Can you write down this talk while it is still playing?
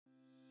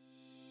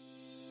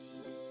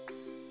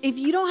If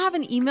you don't have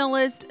an email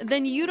list,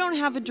 then you don't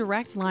have a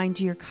direct line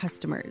to your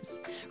customers.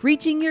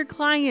 Reaching your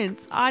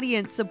clients,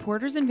 audience,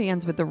 supporters, and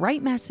fans with the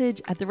right message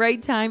at the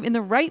right time in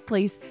the right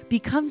place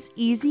becomes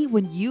easy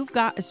when you've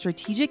got a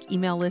strategic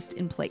email list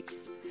in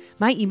place.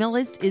 My email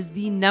list is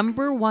the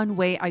number one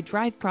way I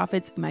drive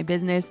profits in my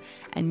business.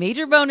 And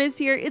major bonus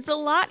here, it's a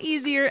lot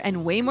easier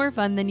and way more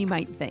fun than you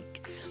might think.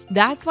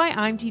 That's why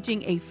I'm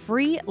teaching a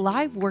free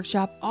live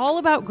workshop all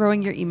about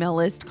growing your email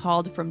list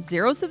called From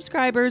Zero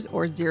Subscribers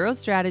or Zero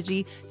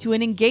Strategy to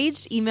an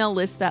Engaged Email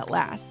List That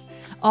Lasts.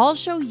 I'll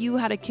show you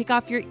how to kick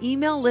off your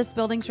email list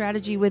building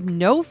strategy with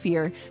no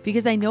fear,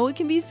 because I know it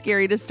can be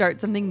scary to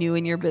start something new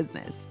in your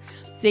business.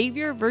 Save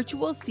your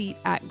virtual seat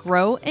at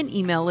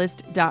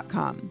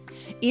growanemaillist.com.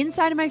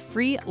 Inside of my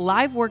free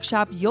live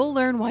workshop, you'll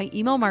learn why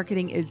email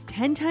marketing is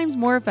 10 times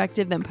more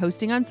effective than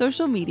posting on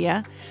social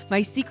media,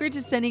 my secret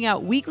to sending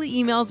out weekly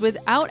emails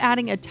without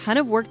adding a ton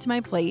of work to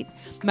my plate,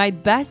 my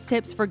best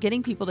tips for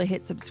getting people to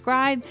hit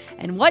subscribe,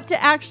 and what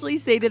to actually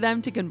say to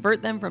them to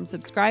convert them from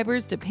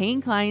subscribers to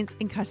paying clients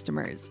and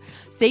customers.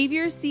 Save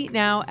your seat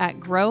now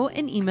at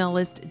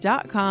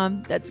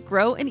growanemaillist.com. That's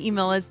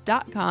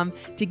growanemaillist.com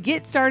to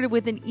get started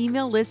with an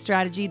email list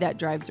strategy that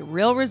drives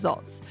real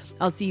results.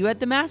 I'll see you at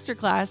the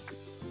masterclass.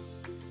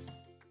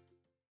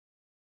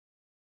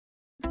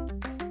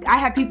 I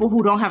have people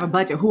who don't have a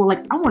budget who are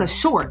like, I want a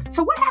short.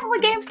 So what happened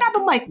with GameStop?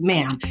 I'm like,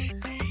 ma'am,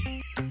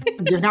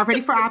 you're not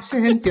ready for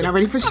options. You're not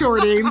ready for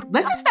shorting.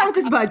 Let's just start with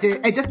this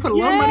budget and just put a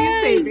little money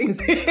in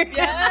savings.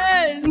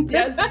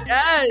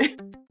 Yes.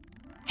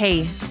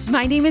 Hey,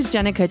 my name is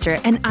Jenna Kutcher,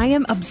 and I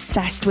am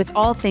obsessed with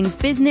all things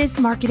business,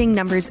 marketing,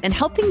 numbers, and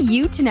helping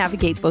you to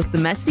navigate both the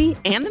messy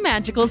and the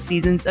magical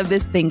seasons of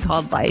this thing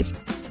called life.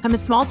 I'm a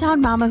small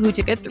town mama who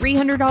took a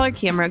 $300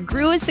 camera,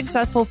 grew a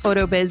successful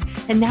photo biz,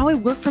 and now I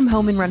work from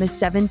home and run a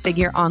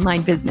 7-figure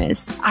online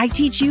business. I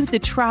teach you the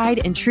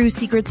tried and true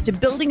secrets to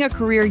building a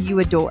career you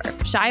adore.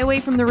 Shy away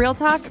from the real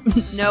talk?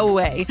 No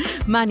way.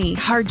 Money,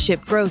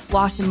 hardship, growth,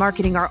 loss, and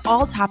marketing are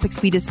all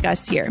topics we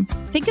discuss here.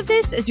 Think of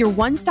this as your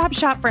one-stop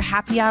shop for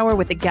happy hour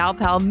with a gal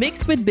pal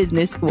mixed with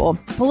business school.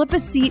 Pull up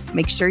a seat,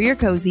 make sure you're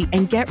cozy,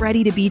 and get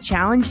ready to be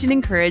challenged and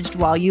encouraged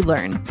while you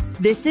learn.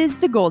 This is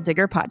the Goal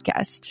Digger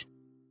Podcast.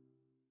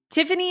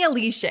 Tiffany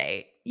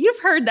Aliche. You've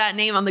heard that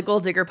name on the Goal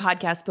Digger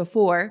podcast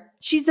before.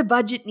 She's the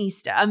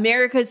Budgetnista,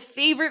 America's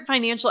favorite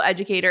financial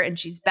educator, and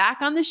she's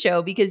back on the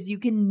show because you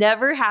can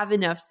never have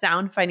enough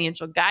sound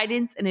financial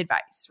guidance and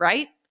advice,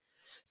 right?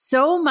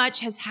 So much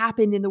has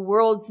happened in the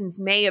world since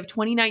May of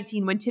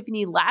 2019 when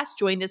Tiffany last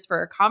joined us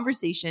for a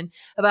conversation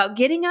about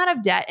getting out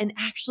of debt and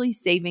actually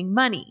saving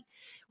money.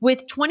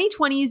 With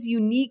 2020's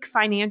unique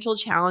financial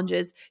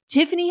challenges,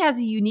 Tiffany has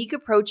a unique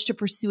approach to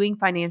pursuing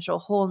financial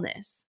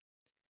wholeness.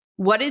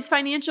 What is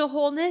financial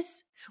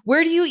wholeness?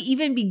 Where do you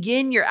even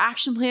begin your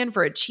action plan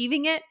for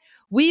achieving it?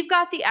 We've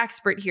got the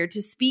expert here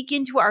to speak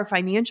into our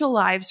financial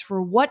lives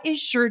for what is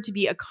sure to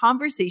be a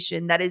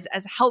conversation that is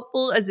as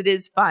helpful as it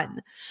is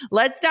fun.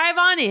 Let's dive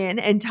on in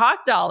and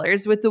talk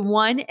dollars with the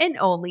one and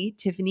only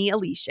Tiffany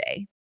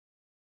Aliche.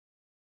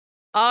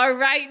 All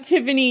right,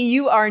 Tiffany,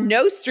 you are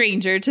no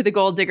stranger to the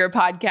Goal Digger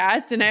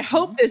podcast, and I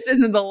hope this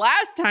isn't the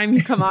last time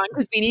you come on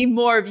because we need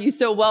more of you.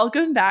 So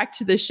welcome back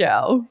to the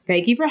show.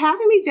 Thank you for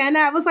having me, Jenna.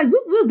 I was like,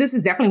 woo, woo, this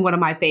is definitely one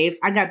of my faves.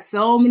 I got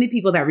so many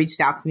people that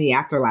reached out to me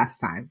after last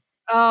time.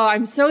 Oh,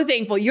 I'm so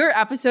thankful. Your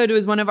episode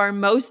was one of our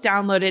most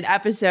downloaded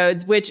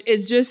episodes, which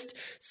is just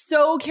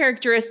so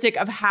characteristic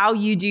of how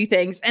you do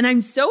things. And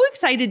I'm so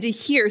excited to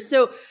hear.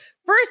 So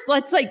first,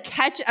 let's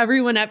catch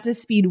everyone up to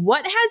speed.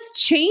 What has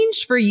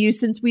changed for you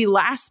since we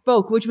last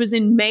spoke, which was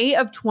in May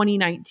of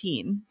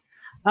 2019?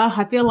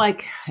 I feel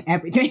like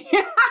everything.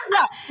 Yeah,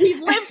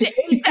 we've lived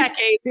 8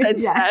 decades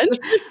since then.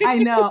 I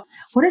know.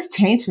 What has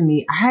changed for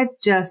me?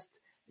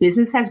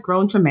 Business has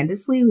grown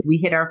tremendously. We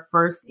hit our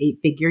first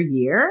 8-figure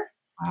year.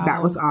 Wow. So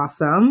that was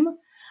awesome.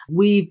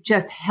 We've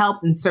just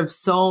helped and served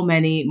so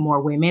many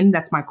more women.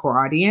 That's my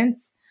core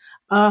audience.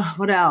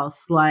 What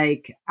else?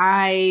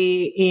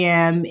 I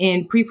am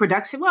in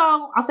pre-production.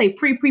 Well, I'll say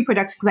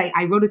pre-production because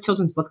I wrote a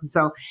children's book. And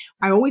so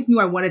I always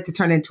knew I wanted to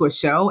turn it into a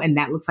show, and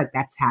that looks like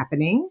that's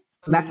happening.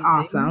 So that's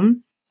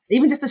awesome.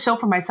 Even just a show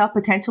for myself,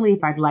 potentially,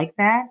 if I'd like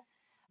that.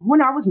 When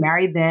I was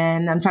married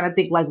then, I'm trying to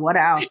think what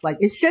else?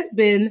 It's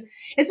been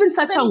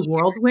such a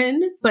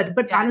whirlwind,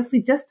 but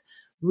honestly, just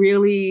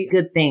really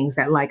good things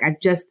that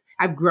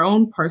I've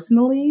grown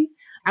personally.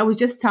 I was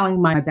just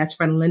telling my best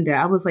friend, Linda,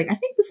 I was like, I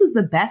think this is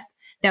the best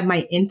that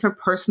my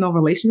interpersonal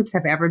relationships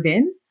have ever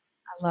been.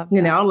 I love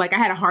that. I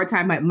had a hard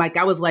time.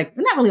 I was not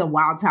really a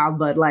wild child,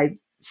 but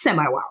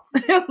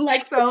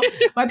semi-wild. So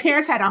my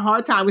parents had a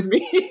hard time with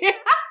me.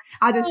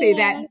 I'll just say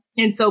that.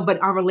 And so,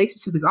 but our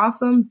relationship is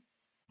awesome.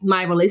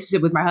 My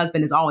relationship with my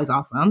husband is always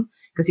awesome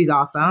because he's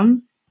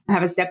awesome. I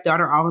have a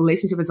stepdaughter. Our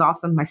relationship is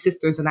awesome. My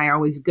sisters and I are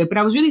always good. But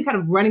I was really kind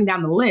of running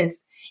down the list.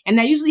 And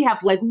I usually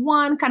have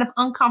one kind of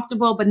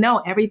uncomfortable, but no,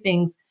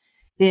 everything's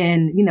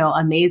been,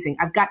 amazing.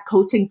 I've got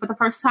coaching for the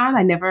first time.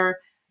 I never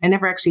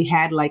actually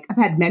had I've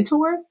had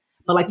mentors,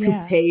 but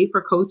to pay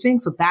for coaching.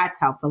 So that's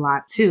helped a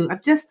lot too.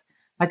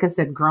 like I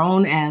said,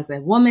 grown as a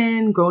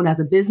woman, grown as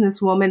a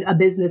businesswoman, a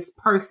business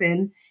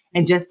person,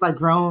 and just like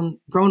grown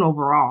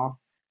overall.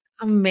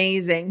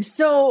 Amazing.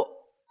 So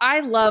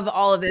I love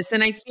all of this.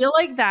 And I feel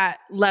like that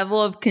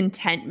level of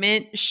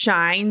contentment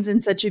shines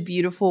in such a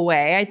beautiful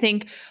way. I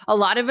think a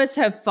lot of us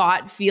have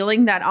fought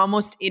feeling that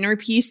almost inner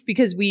peace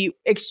because we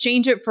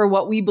exchange it for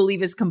what we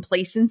believe is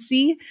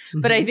complacency.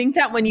 But I think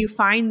that when you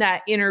find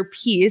that inner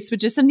peace,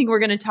 which is something we're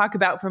going to talk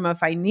about from a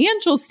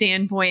financial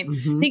standpoint,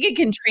 I think it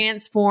can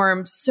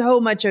transform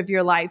so much of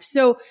your life.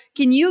 So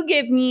can you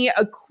give me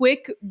a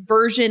quick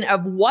version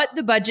of what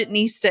the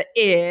Budgetnista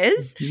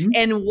is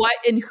and what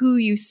and who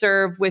you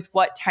serve with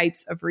what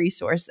types of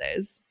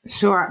resources?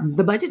 Sure.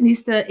 The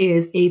Budgetnista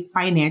is a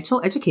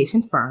financial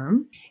education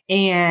firm,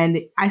 and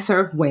I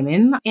serve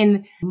women.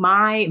 And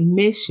my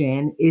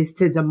mission is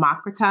to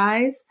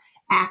democratize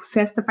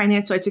access to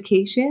financial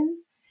education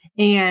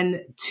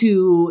and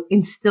to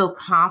instill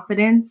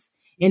confidence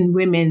in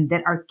women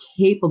that are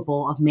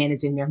capable of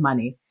managing their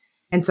money.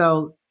 And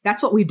so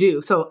that's what we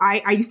do. So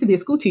I used to be a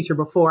school teacher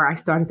before I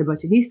started the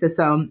Budgetnista.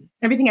 So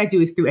everything I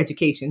do is through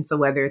education. So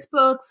whether it's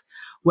books,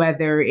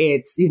 whether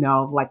it's,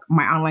 like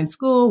my online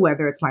school,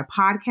 whether it's my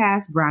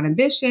podcast, Brown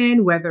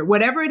Ambition,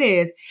 whatever it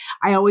is,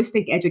 I always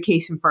think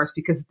education first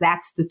because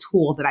that's the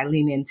tool that I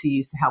lean in to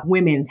use to help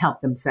women help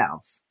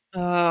themselves.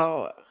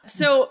 Oh,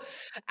 so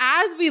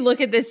as we look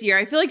at this year,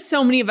 I feel like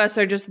so many of us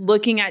are just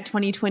looking at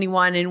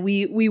 2021 and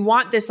we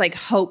want this like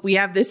hope. We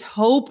have this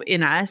hope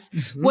in us.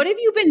 What have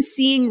you been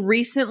seeing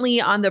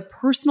recently on the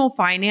personal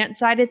finance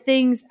side of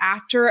things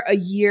after a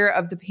year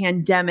of the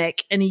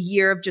pandemic and a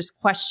year of just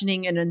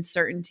questioning and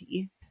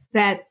uncertainty?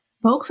 That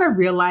folks are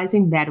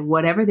realizing that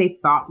whatever they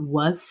thought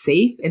was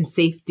safe and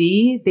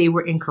safety, they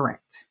were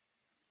incorrect.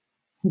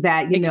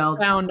 That,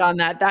 expound on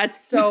that.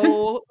 That's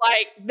so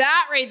like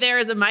that right there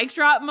is a mic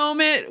drop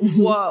moment.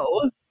 Whoa.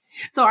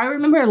 So I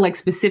remember like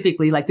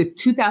specifically like the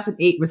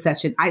 2008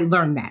 recession, I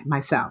learned that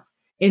myself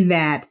in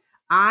that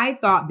I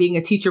thought being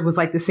a teacher was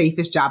like the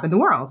safest job in the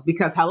world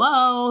because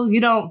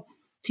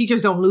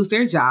teachers don't lose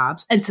their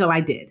jobs until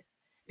I did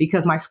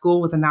because my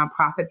school was a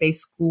nonprofit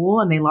based school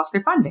and they lost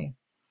their funding.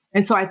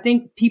 And so I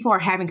think people are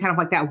having kind of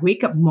like that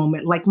wake up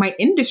moment, like my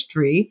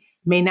industry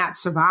may not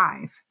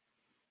survive.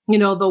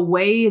 The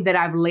way that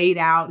I've laid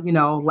out,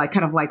 like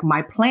kind of like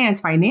my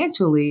plans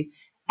financially,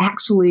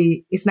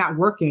 actually, it's not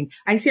working.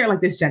 I share it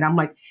like this, Jen. I'm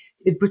like,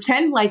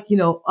 pretend like,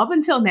 up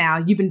until now,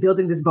 you've been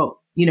building this boat.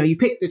 You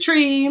pick the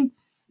tree,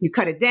 you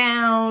cut it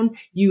down,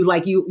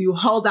 you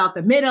hold out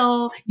the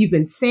middle, you've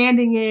been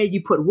sanding it,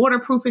 you put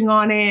waterproofing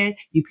on it,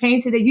 you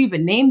painted it, you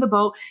even named the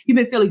boat. You've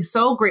been feeling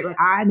so great. Like,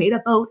 I made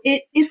a boat.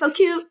 It's so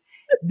cute.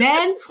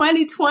 Then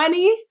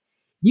 2020,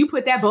 you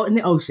put that boat in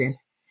the ocean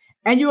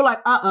and you were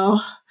like,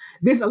 uh-oh.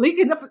 There's a leak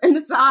in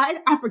the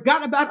side. I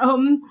forgot about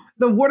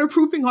the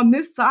waterproofing on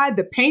this side.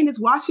 The paint is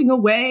washing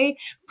away.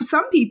 For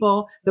some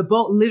people, the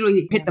boat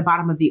literally hit the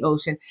bottom of the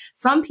ocean.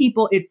 Some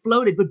people, it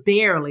floated, but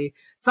barely.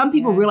 Some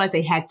people realized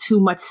they had too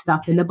much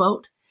stuff in the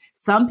boat.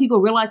 Some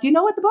people realized, the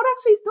boat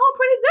actually is doing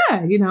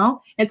pretty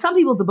good, And some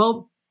people, the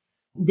boat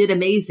did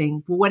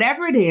amazing. But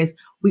whatever it is,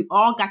 we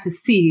all got to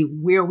see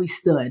where we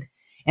stood.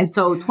 And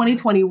so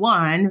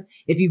 2021,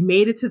 if you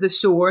made it to the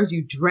shores,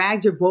 you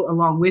dragged your boat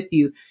along with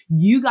you,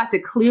 you got to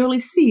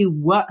clearly see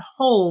what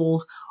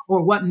holes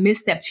or what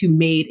missteps you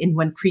made in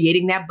when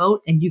creating that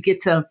boat. And you get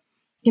to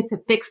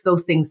fix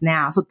those things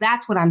now. So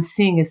that's what I'm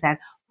seeing is that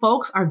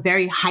folks are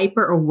very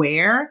hyper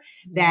aware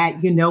that,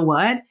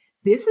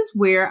 this is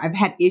where I've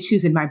had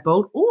issues in my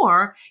boat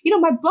or,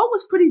 my boat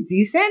was pretty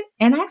decent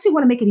and I actually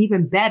want to make it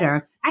even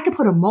better. I could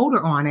put a motor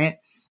on it.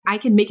 I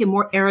can make it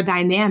more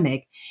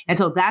aerodynamic. And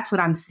so that's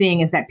what I'm seeing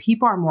is that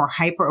people are more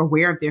hyper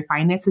aware of their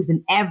finances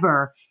than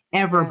ever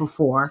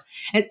before.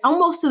 And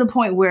almost to the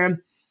point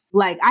where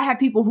like I have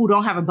people who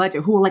don't have a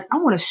budget who are like, I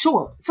want to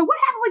short. So what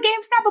happened with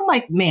GameStop? I'm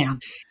like, ma'am,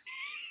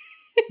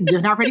 you're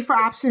not ready for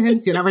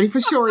options. You're not ready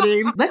for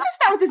shorting. Let's just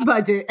start with this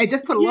budget and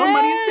just put a little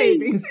money in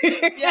savings.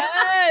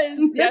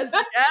 Yes.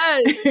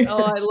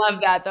 Oh, I love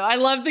that though. I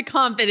love the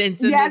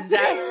confidence in this.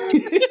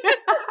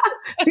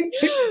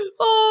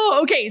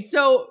 Oh, okay.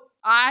 So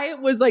I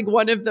was like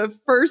one of the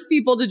first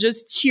people to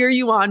just cheer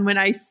you on when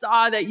I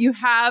saw that you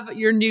have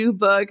your new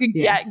book,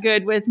 Get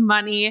Good with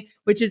Money,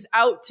 which is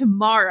out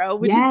tomorrow,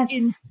 which is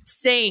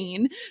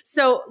insane.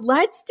 So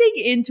let's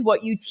dig into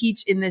what you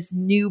teach in this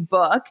new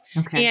book.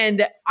 Okay.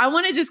 And I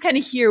want to just kind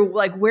of hear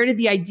like, where did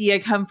the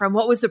idea come from?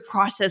 What was the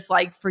process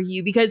like for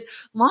you? Because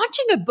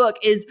launching a book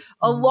is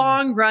a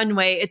long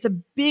runway. It's a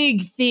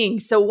big thing.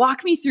 So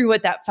walk me through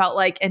what that felt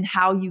like and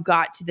how you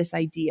got to this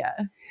idea.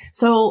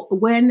 So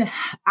when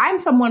I'm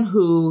someone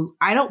who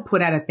I don't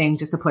put out a thing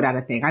just to put out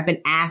a thing. I've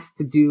been asked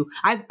to do,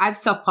 I've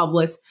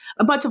self-published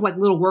a bunch of like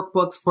little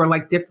workbooks for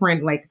like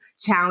different like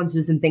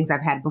challenges and things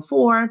I've had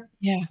before.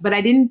 Yeah. But I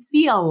didn't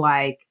feel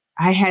like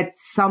I had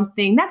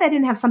something, not that I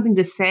didn't have something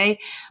to say,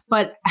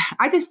 but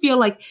I just feel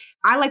like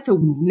I like to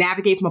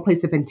navigate from a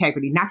place of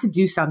integrity, not to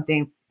do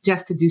something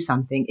just to do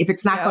something. If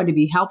it's not going to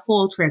be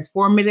helpful,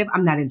 transformative,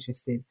 I'm not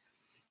interested.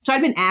 So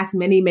I'd been asked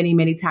many, many,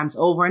 many times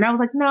over. And I was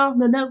like, no,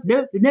 no, no,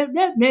 no, no,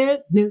 no, no,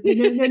 no,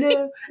 no, no,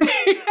 no.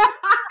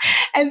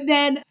 And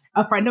then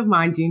a friend of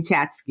mine, Jean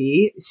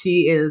Chatsky,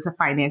 she is a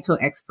financial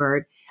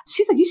expert.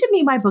 She's like, you should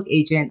meet my book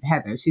agent,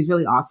 Heather. She's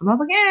really awesome. I was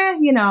like,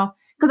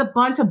 because a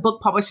bunch of book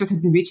publishers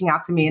have been reaching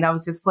out to me. And I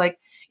was just like,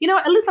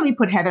 at least let me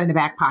put Heather in the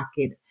back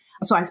pocket.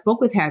 So I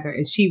spoke with Heather,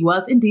 and she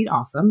was indeed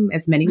awesome,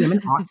 as many women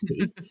ought to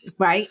be,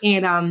 right?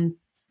 And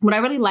what I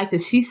really liked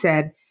is she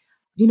said,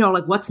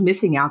 like, what's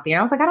missing out there?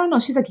 I was like, I don't know.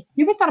 She's like,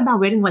 you ever thought about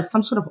reading like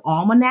some sort of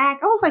almanac?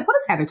 I was like, what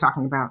is Heather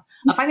talking about?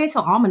 A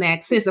financial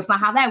almanac? Sis, that's not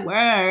how that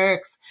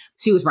works.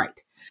 She was right.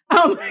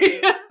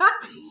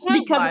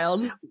 Because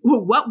wild.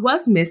 What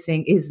was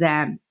missing is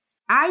that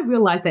I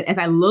realized that as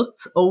I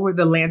looked over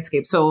the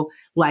landscape, so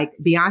like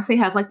Beyonce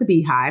has like the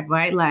beehive,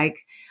 right? Like,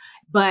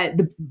 but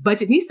the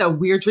Budgetnista are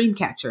weird dream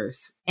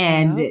catchers.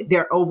 And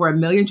there are over 1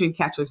 million dream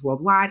catchers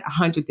worldwide,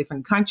 100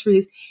 different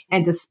countries.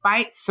 And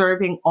despite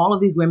serving all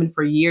of these women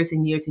for years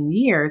and years and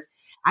years,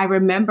 I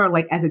remember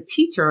like as a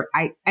teacher,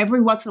 every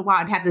once in a while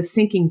I'd have this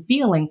sinking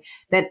feeling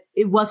that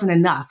it wasn't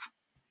enough.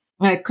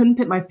 And I couldn't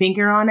put my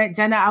finger on it,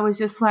 Jenna. I was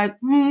just like,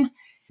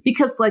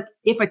 because like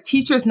if a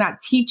teacher's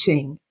not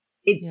teaching,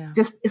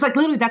 it's like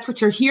literally that's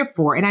what you're here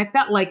for. And I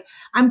felt like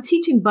I'm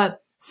teaching, but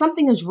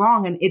something is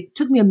wrong. And it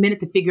took me a minute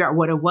to figure out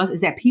what it was,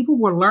 is that people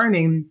were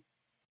learning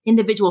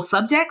individual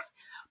subjects,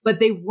 but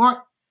they weren't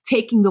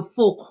taking the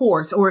full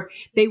course, or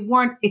they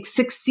weren't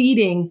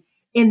succeeding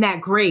in that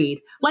grade.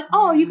 Like,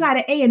 oh, you got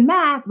an A in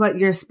math, but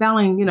your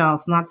spelling,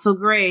 it's not so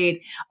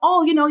great.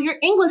 Oh, your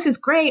English is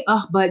great.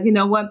 But you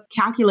know what?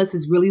 Calculus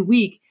is really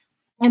weak.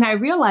 And I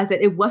realized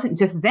that it wasn't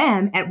just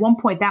them. At one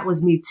point, that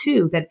was me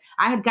too, that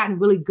I had gotten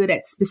really good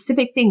at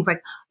specific things, like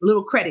a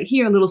little credit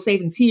here, a little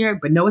savings here,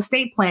 but no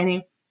estate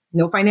planning,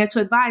 no financial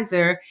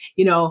advisor,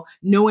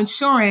 no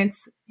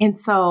insurance. And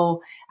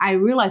so I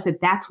realized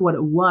that that's what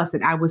it was,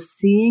 that I was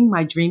seeing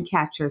my dream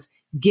catchers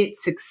get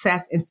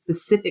success in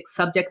specific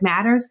subject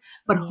matters,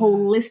 but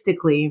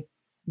holistically,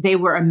 they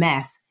were a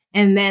mess.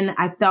 And then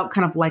I felt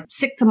kind of like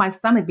sick to my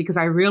stomach because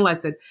I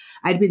realized that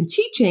I'd been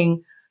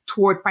teaching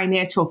toward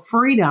financial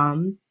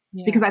freedom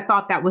because I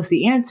thought that was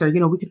the answer.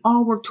 We could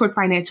all work toward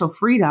financial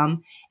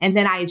freedom. And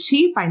then I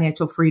achieved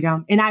financial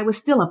freedom and I was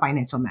still a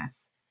financial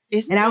mess.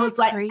 Isn't and I was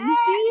like, crazy?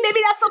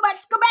 Maybe not so much.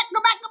 Go back.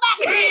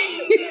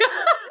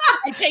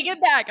 I take it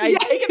back. I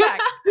take it back.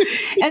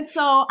 And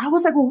so I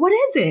was like, well, what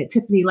is it,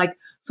 Tiffany? Like,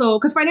 so,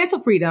 because financial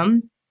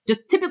freedom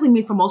just typically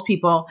means for most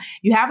people,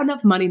 you have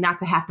enough money not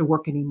to have to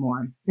work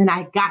anymore. And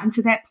I got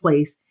into that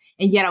place,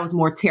 and yet I was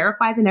more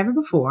terrified than ever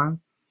before.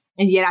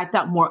 And yet I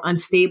felt more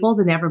unstable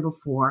than ever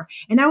before.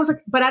 And I was like,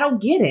 but I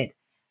don't get it.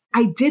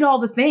 I did all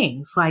the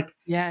things. Like,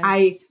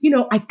 I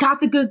got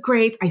the good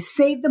grades. I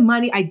saved the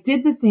money. I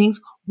did the things.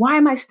 Why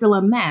am I still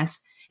a mess?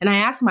 And I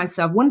asked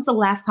myself, when's the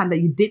last time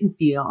that you didn't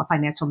feel a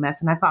financial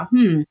mess? And I thought,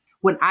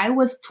 when I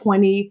was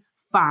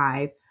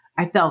 25,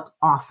 I felt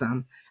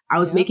awesome. I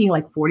was making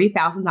like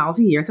 $40,000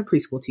 a year as a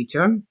preschool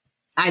teacher.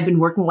 I'd been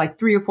working like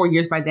 3 or 4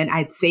 years by then.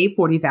 I'd saved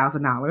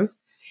 $40,000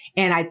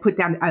 and I put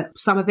down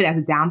some of it as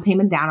a down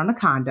payment down on a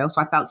condo.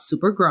 So I felt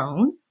super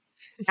grown.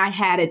 I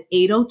had an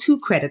 802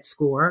 credit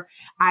score.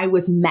 I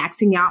was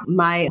maxing out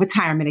my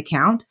retirement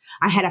account.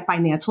 I had a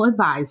financial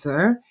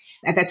advisor.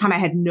 At that time,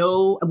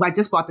 I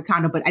just bought the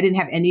condo, but I didn't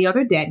have any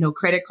other debt, no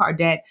credit card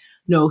debt,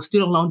 no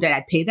student loan debt.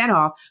 I paid that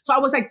off. So I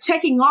was like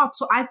checking off.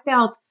 So I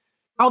felt,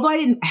 although I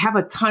didn't have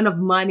a ton of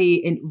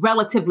money, and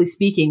relatively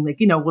speaking, like,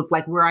 with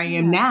like where I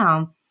am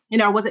now,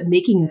 I wasn't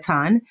making a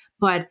ton,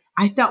 but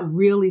I felt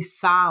really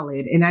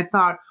solid. And I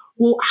thought,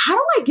 well, how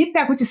do I get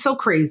back, which is so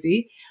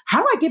crazy?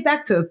 How do I get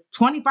back to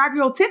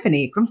 25-year-old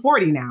Tiffany? 'Cause I'm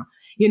 40 now,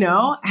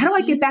 how do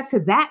I get back to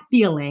that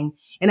feeling?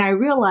 And I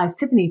realized,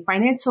 Tiffany,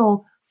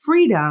 financial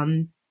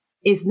freedom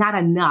is not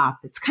enough.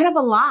 It's kind of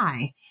a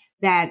lie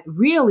that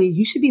really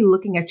you should be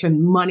looking at your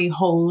money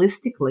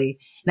holistically.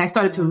 And I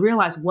started to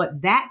realize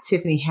what that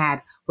Tiffany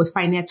had was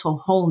financial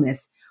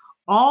wholeness.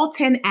 All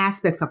 10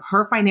 aspects of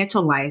her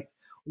financial life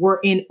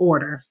were in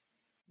order,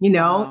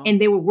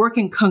 and they were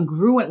working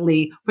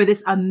congruently for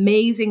this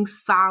amazing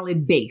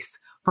solid base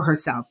for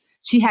herself.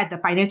 She had the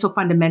financial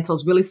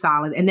fundamentals really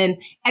solid. And then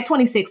at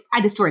 26,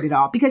 I destroyed it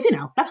all because,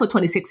 that's what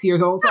 26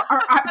 years olds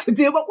are up to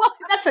do. But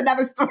that's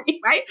another story,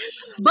 right?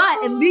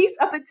 But at least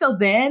up until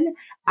then,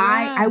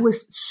 I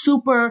was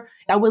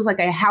like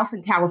a house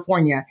in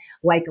California.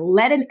 Like,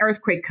 let an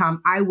earthquake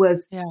come. I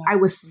was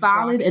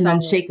solid and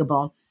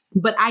unshakable.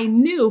 But I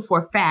knew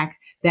for a fact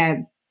that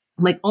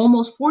like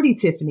almost 40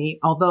 Tiffany,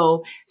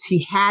 although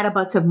she had a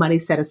bunch of money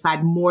set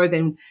aside, more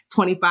than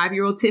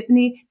 25-year-old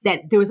Tiffany,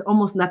 that there was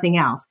almost nothing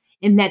else.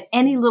 And that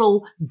any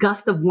little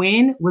gust of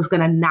wind was going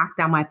to knock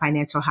down my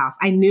financial house.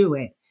 I knew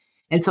it.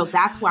 And so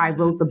that's why I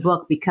wrote the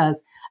book,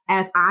 because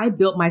as I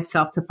built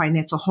myself to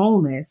financial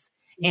wholeness,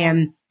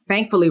 and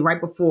thankfully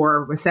right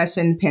before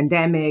recession,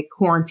 pandemic,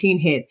 quarantine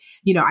hit,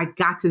 I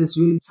got to this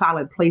really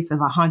solid place of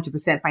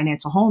 100%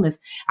 financial wholeness.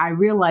 I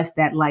realized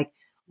that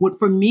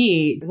for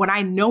me, when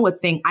I know a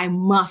thing, I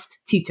must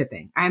teach a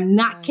thing. I'm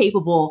not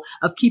capable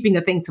of keeping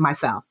a thing to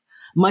myself.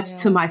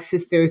 much to my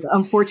sister's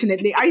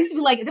unfortunately. I used to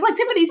be like, they're like,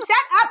 Tiffany, shut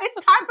up.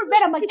 It's time for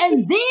bed. I'm like,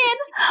 and then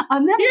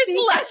another Here's thing.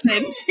 the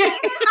lesson.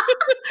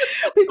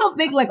 People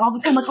think like all the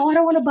time, like, oh, I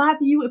don't want to bother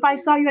you if I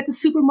saw you at the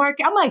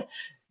supermarket. I'm like,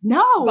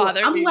 no,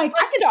 Bother I'm me. like,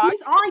 Let's I can talk.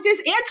 squeeze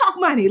oranges and talk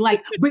money.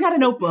 Like, bring out a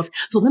notebook.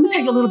 So let me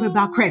tell you a little bit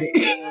about credit.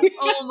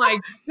 Oh my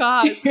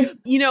gosh.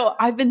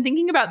 I've been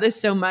thinking about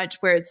this so much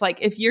where it's like,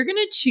 if you're going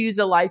to choose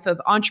a life of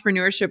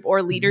entrepreneurship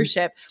or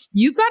leadership,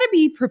 you've got to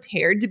be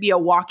prepared to be a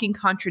walking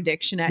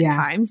contradiction at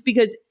times,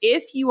 because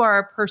if you are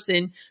a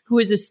person who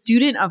is a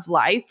student of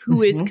life,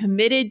 who is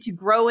committed to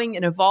growing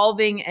and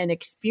evolving and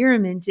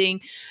experimenting,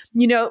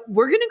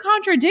 we're going to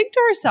contradict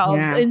ourselves.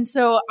 Yeah. And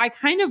so I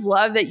kind of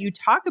love that you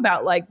talk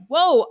about like,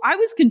 whoa, I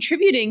was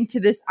contributing to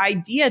this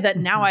idea that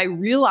now I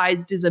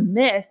realized is a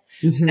myth.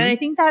 And I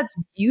think that's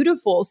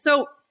beautiful.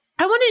 So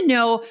I want to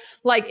know,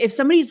 like, if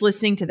somebody's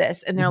listening to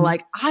this and they're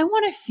like, I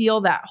want to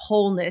feel that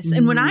wholeness.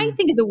 And when I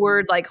think of the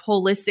word like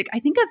holistic, I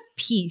think of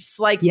peace,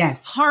 like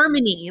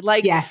harmony,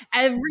 like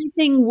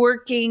everything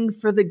working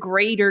for the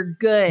greater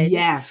good.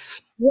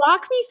 Yes.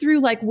 Walk me through,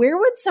 like, where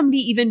would somebody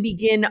even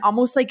begin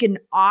almost like an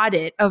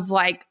audit of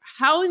like,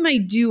 how am I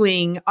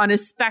doing on a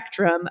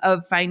spectrum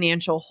of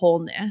financial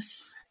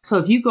wholeness? So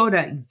if you go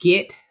to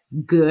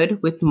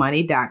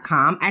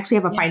getgoodwithmoney.com, I actually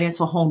have a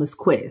financial wholeness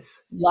quiz.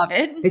 Love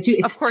it. It's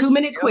a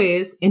 2-minute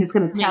quiz, and it's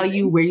going to tell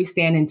you where you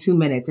stand in 2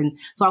 minutes. And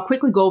so I'll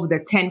quickly go over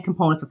the 10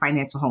 components of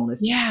financial wholeness.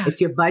 Yeah.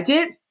 It's your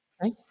budget,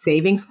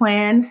 savings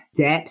plan,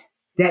 debt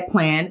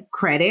plan,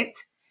 credit,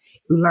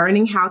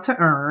 learning how to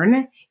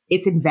earn.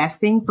 It's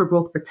investing for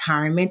both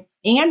retirement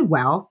and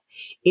wealth.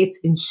 It's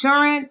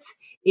insurance.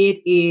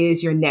 It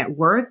is your net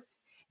worth.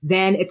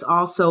 Then it's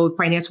also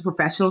financial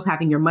professionals,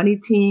 having your money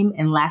team.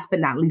 And last but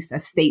not least,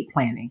 estate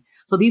planning.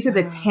 So these are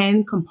the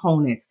 10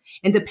 components.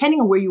 And depending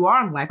on where you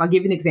are in life, I'll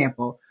give you an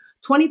example.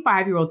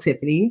 25-year-old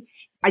Tiffany,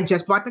 I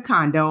just bought the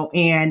condo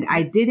and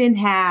I didn't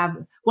have,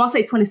 I'll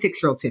say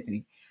 26-year-old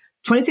Tiffany.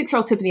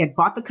 26-year-old Tiffany had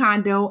bought the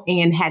condo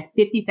and had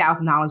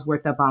 $50,000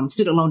 worth of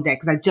student loan debt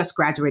because I just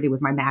graduated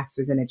with my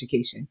master's in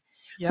education.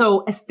 Yep.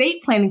 So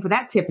estate planning for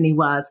that Tiffany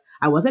was,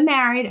 I wasn't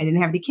married. I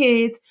didn't have any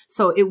kids.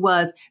 So it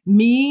was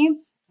me.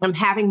 I'm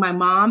having my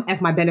mom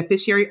as my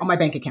beneficiary on my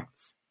bank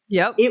accounts.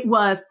 Yep. It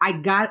was, I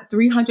got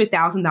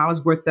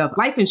 $300,000 worth of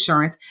life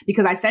insurance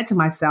because I said to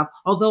myself,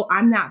 although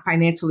I'm not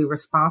financially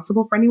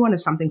responsible for anyone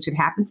if something should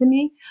happen to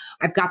me,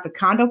 I've got the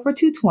condo for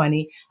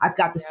 $220,000. I've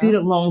got the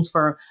student loans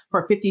for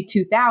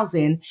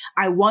 $52,000.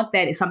 I want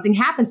that if something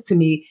happens to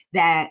me,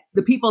 that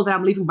the people that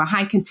I'm leaving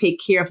behind can take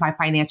care of my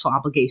financial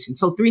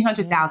obligations. So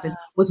 $300,000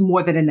 was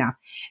more than enough.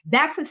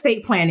 That's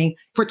estate planning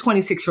for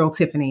 26-year-old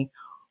Tiffany.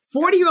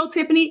 40-year-old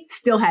Tiffany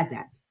still had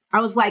that. I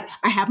was like,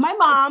 I have my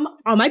mom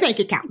on my bank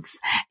accounts.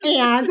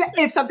 And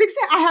if something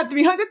said I have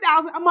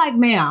 $300,000, I'm like,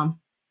 ma'am,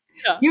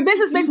 your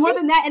business makes more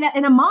than that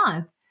in a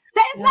month.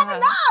 That is not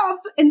enough.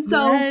 And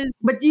so,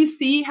 but do you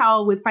see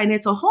how with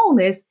financial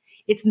wholeness,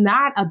 it's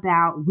not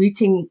about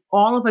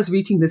all of us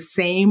reaching the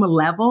same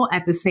level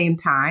at the same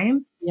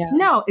time. Yeah.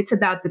 No, it's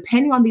about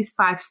depending on these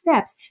 5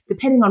 steps,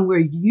 depending on where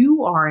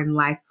you are in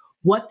life,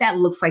 what that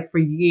looks like for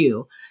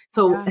you.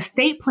 So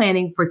estate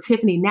planning for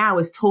Tiffany now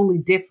is totally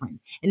different.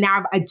 And now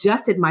I've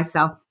adjusted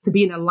myself to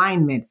be in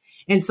alignment.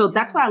 And so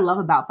that's what I love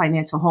about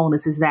financial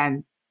wholeness is that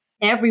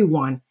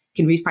everyone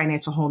can reach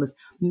financial wholeness.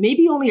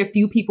 Maybe only a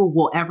few people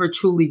will ever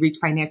truly reach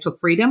financial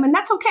freedom, and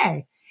that's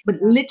okay.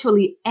 But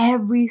literally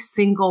every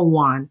single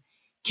one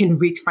can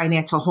reach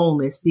financial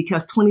wholeness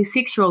because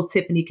 26-year-old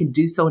Tiffany can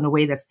do so in a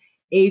way that's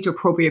age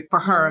appropriate for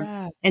her.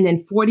 Yeah. And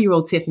then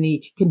 40-year-old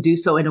Tiffany can do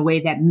so in a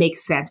way that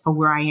makes sense for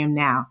where I am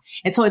now.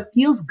 And so it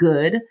feels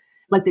good.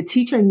 Like the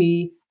teacher in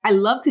me, I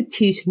love to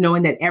teach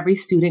knowing that every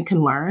student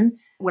can learn.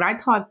 When I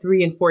taught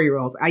 3 and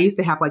 4-year-olds, I used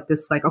to have like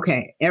this, like,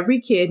 okay, every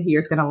kid here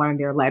is going to learn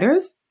their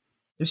letters,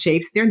 their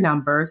shapes, their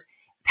numbers,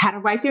 how to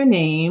write their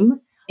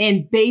name,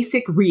 and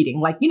basic reading,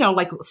 like,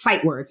 like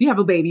sight words. You have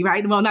a baby,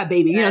 right? Well, not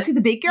baby, she's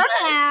a big girl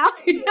now.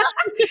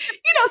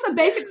 Some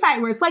basic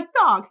sight words like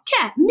dog,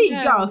 cat, meat,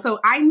 girl. So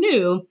I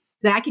knew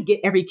that I could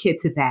get every kid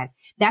to that.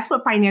 That's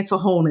what financial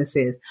wholeness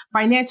is.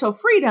 Financial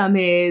freedom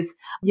is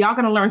y'all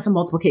going to learn some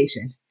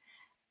multiplication.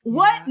 Yeah.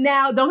 What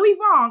now? Don't get me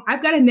wrong.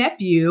 I've got a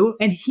nephew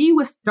and he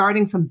was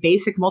starting some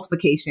basic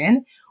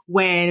multiplication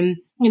when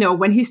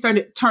he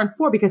turned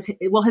 4 because,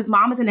 his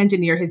mom is an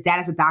engineer. His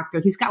dad is a doctor.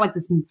 He's got like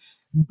this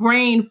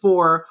brain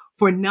for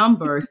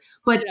numbers.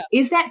 But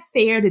is that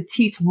fair to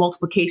teach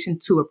multiplication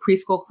to a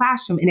preschool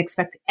classroom and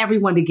expect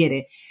everyone to get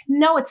it?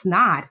 No, it's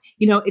not.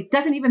 It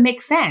doesn't even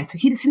make sense.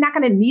 He's not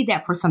going to need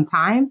that for some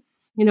time,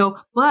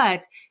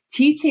 but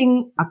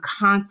teaching a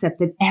concept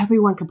that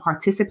everyone can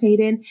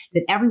participate in,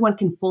 that everyone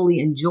can fully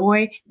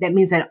enjoy. That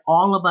means that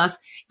all of us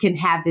can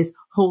have this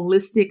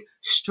holistic,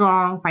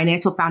 strong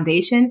financial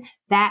foundation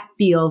that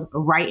feels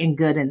right and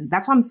good. And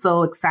that's why I'm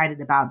so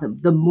excited about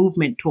the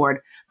movement toward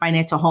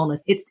financial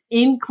wholeness. It's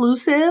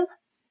inclusive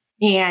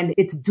and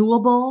it's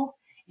doable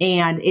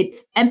and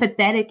it's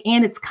empathetic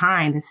and it's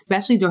kind,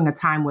 especially during a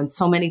time when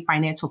so many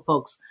financial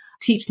folks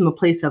teach from a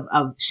place of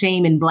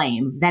shame and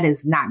blame. That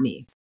is not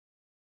me.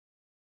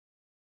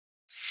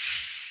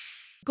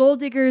 Goal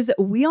diggers,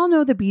 we all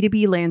know the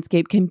B2B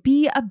landscape can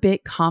be a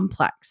bit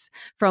complex.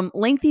 From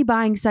lengthy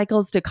buying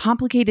cycles to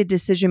complicated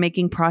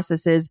decision-making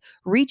processes,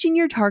 reaching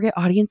your target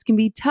audience can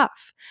be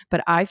tough.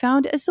 But I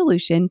found a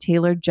solution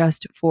tailored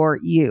just for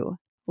you.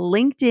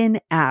 LinkedIn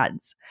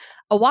ads.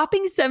 A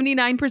whopping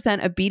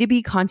 79% of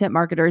B2B content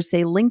marketers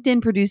say LinkedIn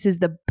produces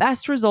the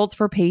best results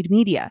for paid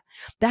media.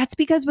 That's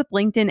because with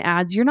LinkedIn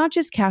ads, you're not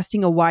just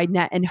casting a wide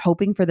net and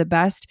hoping for the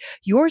best,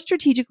 you're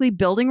strategically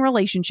building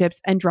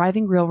relationships and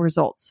driving real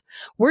results.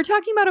 We're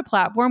talking about a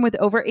platform with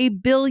over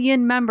 1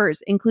 billion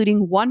members,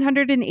 including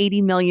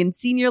 180 million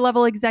senior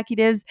level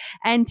executives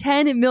and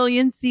 10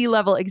 million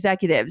C-level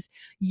executives.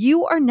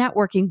 You are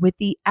networking with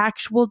the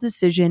actual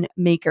decision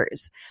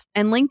makers.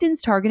 And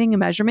LinkedIn's targeting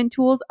and measurement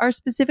tools are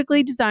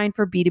specifically designed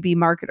for B2B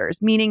marketers,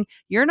 meaning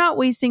you're not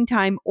wasting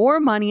time or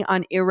money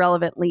on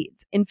irrelevant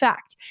leads. In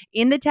fact,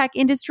 in the tech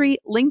industry,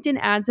 LinkedIn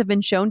ads have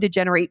been shown to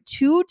generate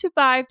 2 to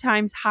 5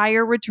 times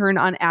higher return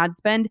on ad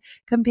spend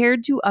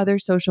compared to other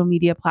social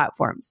media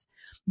platforms.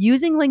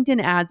 Using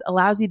LinkedIn ads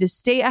allows you to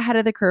stay ahead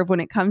of the curve when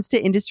it comes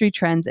to industry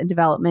trends and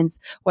developments,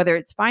 whether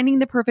it's finding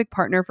the perfect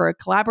partner for a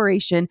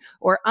collaboration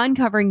or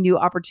uncovering new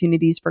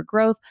opportunities for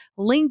growth.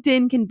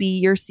 LinkedIn can be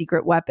your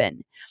secret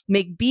weapon.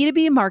 Make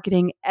B2B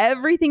marketing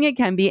everything it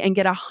can be and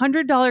get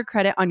 $100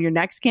 credit on your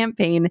next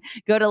campaign.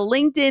 Go to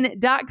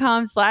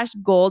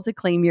linkedin.com/goal to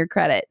claim your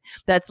credit.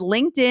 That's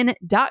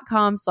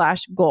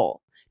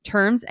linkedin.com/goal.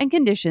 Terms and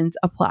conditions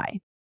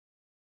apply.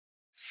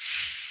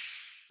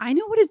 I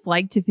know what it's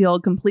like to feel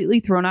completely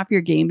thrown off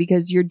your game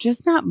because you're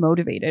just not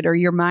motivated or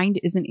your mind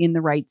isn't in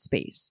the right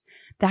space.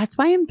 That's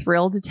why I'm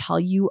thrilled to tell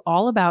you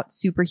all about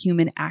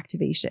superhuman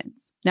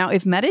activations. Now,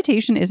 if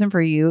meditation isn't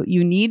for you,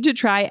 you need to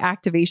try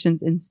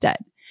activations instead.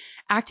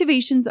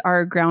 Activations are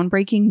a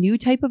groundbreaking new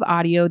type of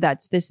audio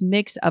that's this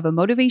mix of a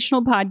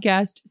motivational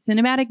podcast,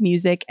 cinematic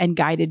music, and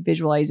guided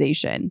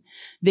visualization.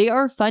 They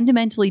are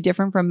fundamentally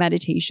different from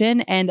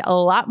meditation and a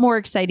lot more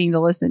exciting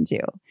to listen to.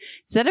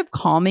 Instead of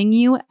calming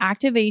you,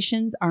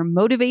 activations are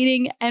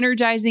motivating,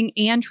 energizing,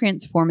 and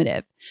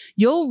transformative.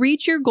 You'll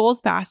reach your goals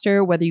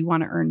faster, whether you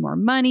want to earn more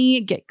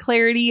money, get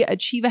clarity,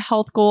 achieve a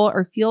health goal,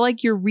 or feel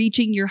like you're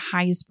reaching your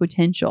highest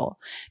potential.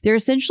 They're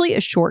essentially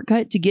a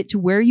shortcut to get to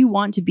where you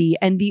want to be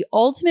and the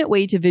ultimate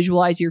way to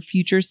visualize your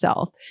future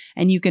self.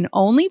 And you can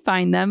only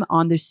find them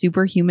on the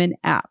Superhuman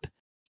app.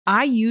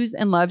 I use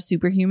and love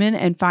Superhuman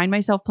and find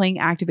myself playing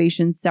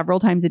activations several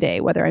times a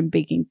day, whether I'm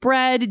baking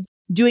bread,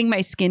 doing my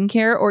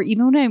skincare, or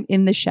even when I'm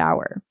in the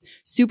shower.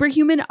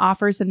 Superhuman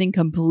offers something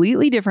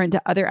completely different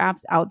to other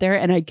apps out there,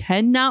 and I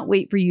cannot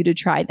wait for you to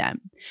try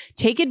them.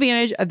 Take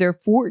advantage of their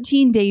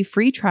 14-day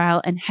free trial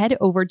and head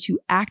over to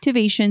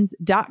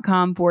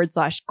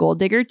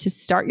activations.com/goaldigger to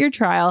start your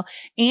trial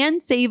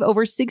and save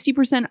over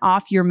 60%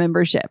 off your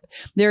membership.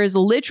 There is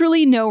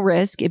literally no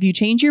risk. If you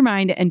change your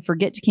mind and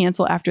forget to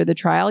cancel after the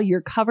trial,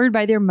 you're covered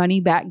by their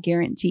money-back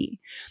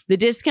guarantee. The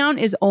discount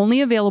is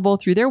only available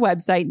through their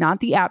website, not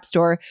the App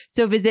Store.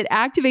 So visit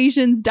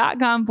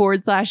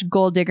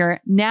activations.com/goaldigger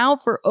now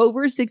for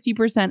over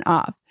 60%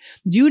 off.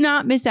 Do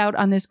not miss out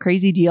on this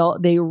crazy deal.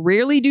 They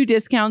rarely do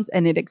discounts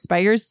and it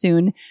expires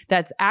soon.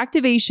 That's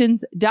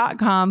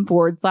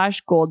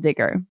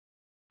activations.com/goaldigger.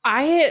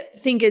 I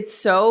think it's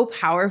so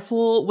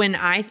powerful when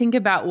I think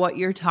about what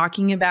you're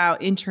talking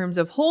about in terms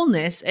of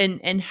wholeness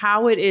and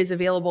how it is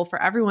available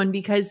for everyone.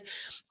 Because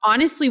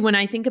honestly, when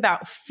I think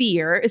about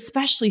fear,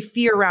 especially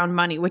fear around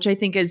money, which I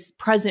think is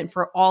present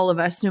for all of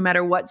us, no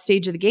matter what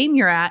stage of the game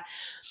you're at,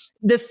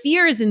 the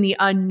fear is in the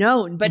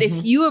unknown. But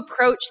if you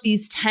approach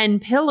these 10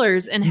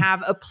 pillars and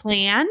have a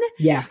plan,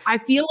 yes, I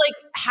feel like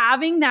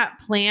having that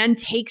plan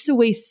takes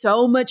away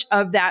so much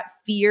of that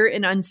fear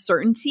and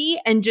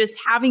uncertainty, and just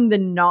having the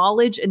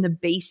knowledge and the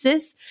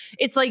basis.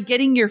 It's like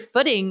getting your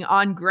footing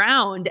on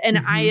ground. And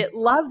I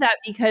love that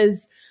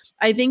because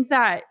I think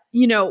that,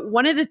 you know,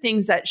 one of the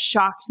things that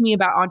shocks me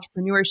about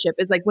entrepreneurship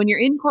is like when you're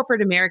in corporate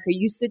America,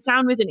 you sit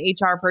down with an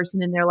HR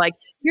person and they're like,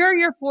 here are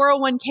your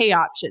 401k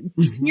options.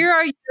 Here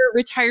are your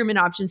retirement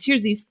options.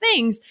 Here's these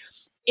things.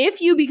 If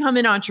you become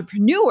an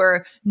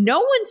entrepreneur, no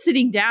one's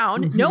sitting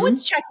down, no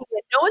one's checking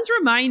it, no one's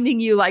reminding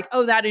you like,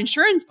 oh, that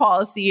insurance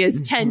policy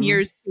is 10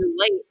 years too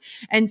late.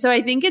 And so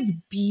I think it's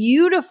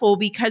beautiful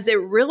because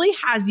it really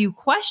has you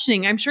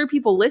questioning. I'm sure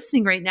people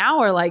listening right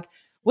now are like,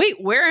 wait,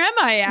 where am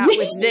I at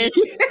with this?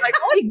 Like,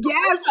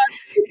 yes.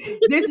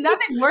 There's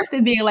nothing worse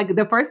than being like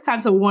the first time.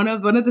 So one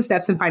of the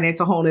steps in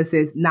financial wholeness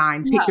is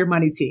 9, pick your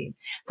money team.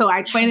 So I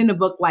explain in the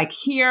book, like,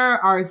 here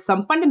are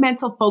some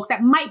fundamental folks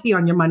that might be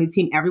on your money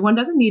team. Everyone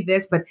doesn't need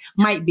this, but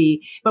might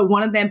be. But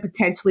one of them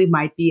potentially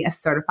might be a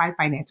certified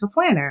financial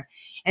planner.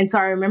 And so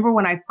I remember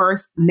when I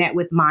first met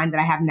with mine that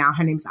I have now,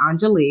 her name's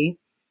Anjali.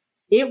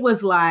 It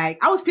was like,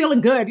 I was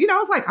feeling good. You know, I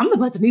was like, I'm the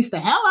Butanista.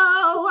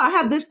 Hello. I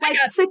have this like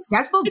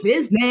successful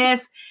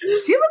business.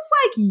 She was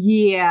like,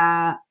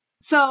 yeah.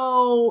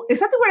 So if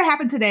something were to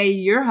happen today,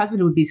 your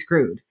husband would be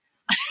screwed.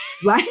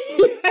 Like,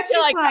 she's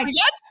like,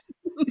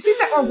 she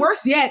said, or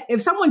worse yet,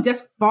 if someone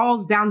just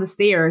falls down the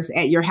stairs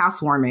at your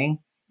housewarming,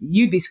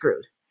 you'd be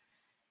screwed.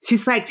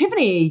 She's like,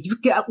 Tiffany,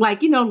 you've got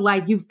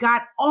you've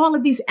got all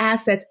of these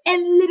assets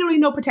and literally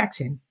no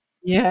protection.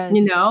 Yes.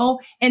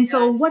 And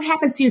so what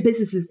happens to your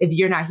businesses if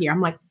you're not here?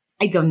 I'm like,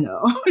 I don't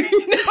know.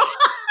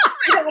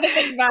 I don't want to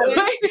think about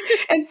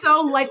it. And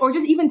so or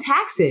just even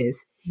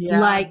taxes.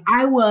 Yeah.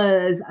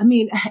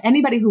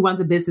 Anybody who runs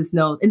a business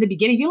knows in the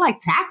beginning, you're like,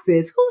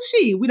 taxes? Who's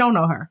she? We don't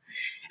know her.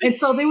 And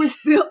so there was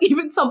still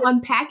even some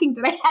unpacking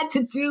that I had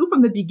to do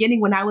from the beginning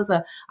when I was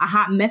a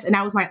hot mess and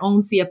I was my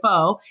own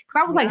CFO. Because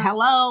I was like,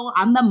 hello,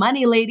 I'm the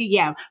money lady.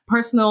 Yeah,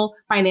 personal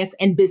finance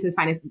and business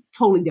finance,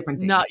 totally different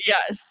things.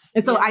 Yes.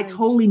 And so I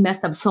totally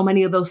messed up so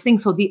many of those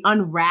things. So the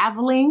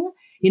unraveling,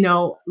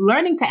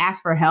 learning to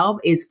ask for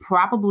help is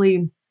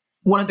probably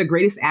one of the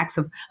greatest acts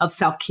of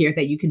self-care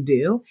that you can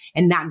do,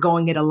 and not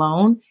going it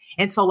alone.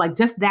 And so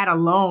just that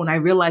alone, I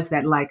realized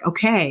that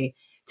okay,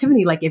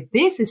 Tiffany, if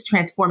this is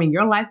transforming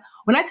your life,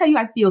 when I tell you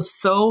I feel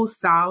so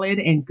solid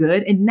and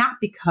good, and not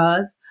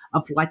because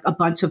of a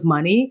bunch of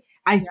money,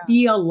 I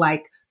feel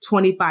like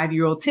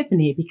 25-year-old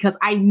Tiffany, because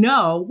I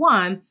know,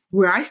 one,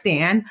 where I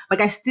stand,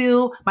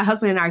 my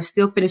husband and I are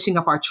still finishing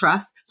up our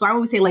trust. So I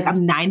always say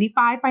I'm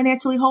 95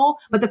 financially whole,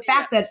 but the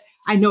fact that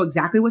I know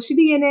exactly what should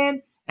be in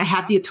it, I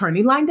have the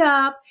attorney lined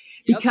up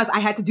because I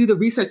had to do the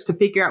research to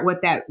figure out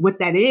what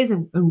that is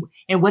and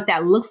what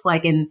that looks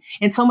like. And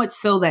so much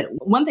so that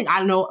one thing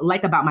I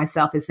like about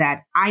myself is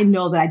that I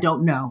know that I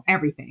don't know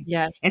everything.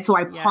 Yes. And so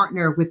I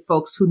partner with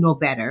folks who know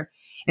better.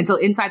 And so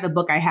inside the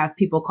book, I have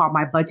people called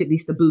my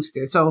Budgetnista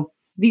Booster. So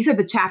these are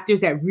the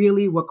chapters that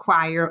really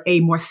require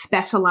a more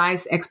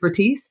specialized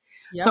expertise.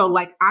 Yep. So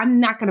I'm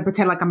not going to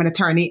pretend like I'm an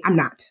attorney. I'm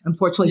not,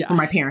 unfortunately for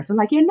my parents. I'm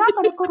like, you're not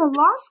going to go to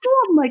law school?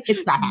 I'm like,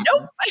 it's not happening.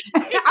 Nope.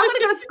 I'm going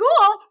to go to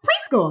school,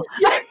 preschool.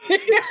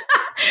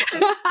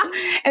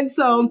 And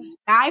so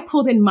I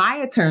pulled in my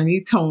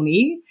attorney,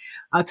 Tony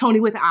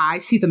with an I.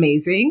 She's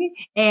amazing.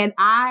 And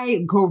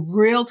I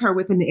grilled her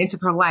within the inch of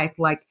her life.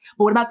 But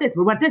what about this?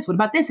 What about this? What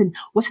about this? And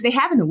what should they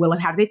have in the will?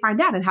 And how do they find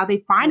out? And how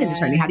they find an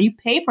attorney? How do you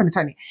pay for an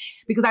attorney?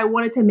 Because I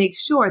wanted to make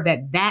sure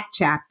that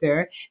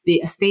chapter, the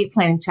estate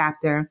planning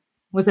chapter,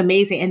 was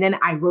amazing. And then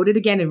I wrote it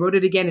again and wrote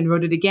it again and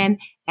wrote it again,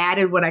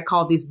 added what I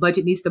call these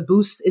Budgetnista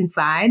boosts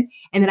inside.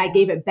 And then I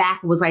gave it back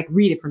and was like,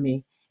 read it for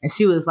me. And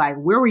she was like,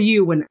 where were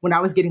you when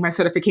I was getting my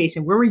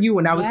certification? Where were you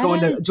when I was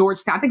going to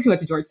Georgetown? I think she went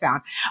to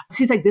Georgetown.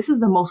 She's like, this is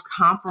the most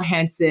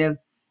comprehensive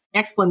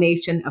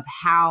explanation of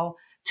how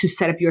to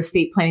set up your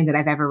estate planning that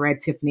I've ever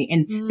read, Tiffany.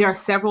 And there are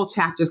several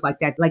chapters like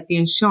that, like the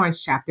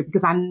insurance chapter,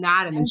 because I'm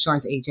not an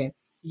insurance agent.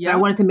 I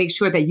wanted to make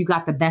sure that you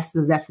got the best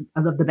of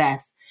the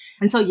best.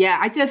 And so,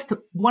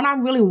 what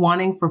I'm really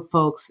wanting for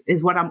folks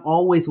is what I'm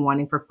always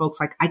wanting for folks.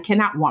 I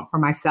cannot want for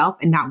myself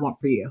and not want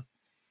for you.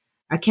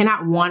 I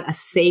cannot want a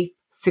safe,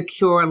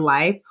 secure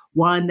life,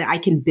 one that I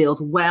can build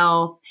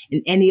wealth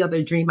and any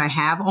other dream I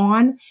have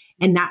on,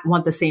 and not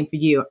want the same for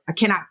you. I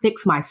cannot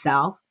fix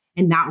myself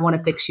and not want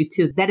to fix you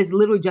too. That is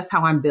literally just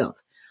how I'm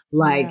built.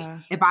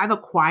 If I've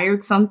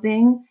acquired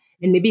something,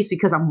 and maybe it's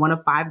because I'm one of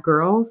 5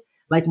 girls,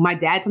 my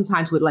dad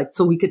sometimes would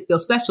so we could feel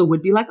special,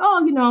 would be like,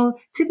 oh,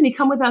 Tiffany,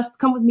 come with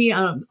me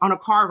on a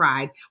car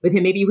ride with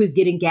him. Maybe he was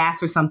getting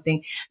gas or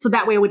something. So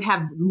that way I would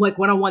have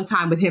one-on-one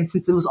time with him,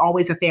 since it was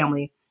always a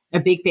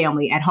big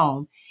family at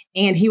home.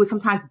 And he would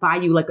sometimes buy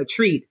you a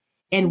treat.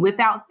 And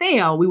without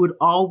fail, we would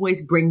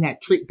always bring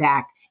that treat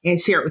back and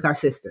share it with our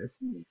sisters.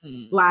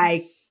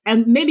 Mm-hmm.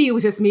 And maybe it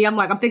was just me. I'm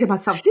thinking to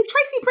myself, did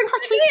Tracy bring her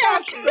treat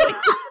back?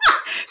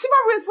 She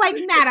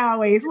probably was not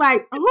always. Who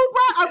brought?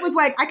 I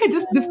was I could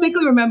just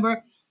distinctly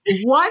remember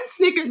one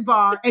Snickers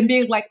bar and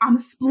being I'm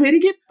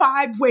splitting it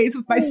 5 ways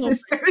with my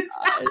sisters.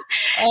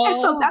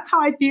 And so that's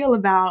how I feel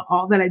about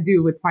all that I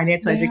do with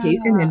financial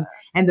education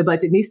and the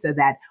Budgetnista,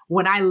 that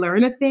when I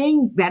learn a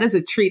thing, that is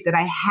a treat that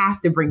I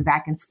have to bring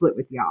back and split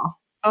with y'all.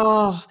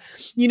 Oh,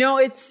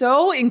 it's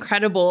so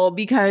incredible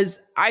because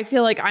I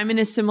feel like I'm in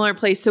a similar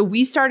place. So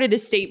we started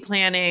estate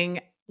planning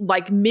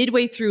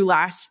midway through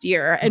last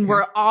year, and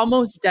we're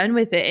almost done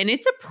with it. And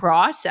it's a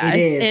process. It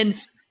is.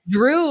 And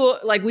Drew,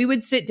 we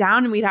would sit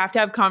down and we'd have to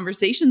have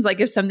conversations.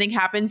 If something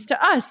happens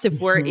to us, if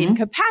we're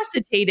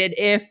incapacitated,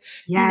 if,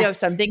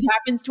 something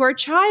happens to our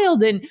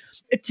child. And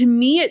to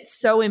me, it's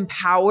so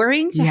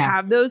empowering to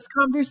have those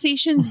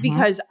conversations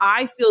because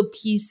I feel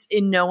peace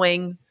in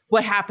knowing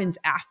what happens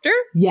after.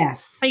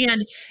 Yes.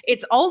 And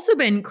it's also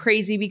been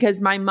crazy because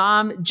my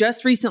mom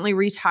just recently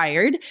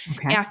retired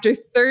after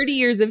 30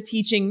 years of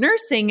teaching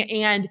nursing,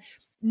 and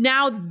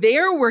now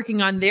they're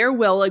working on their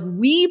will.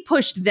 We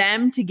pushed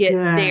them to get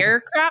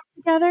their crap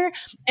together.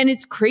 And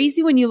it's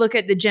crazy when you look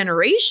at the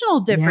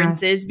generational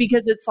differences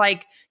because it's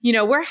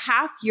we're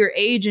half your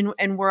age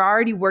and we're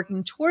already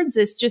working towards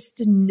this. Just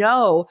to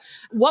know,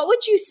 what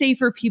would you say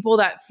for people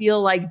that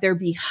feel like they're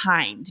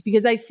behind?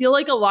 Because I feel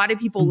like a lot of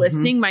people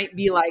listening might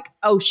be like,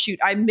 oh shoot,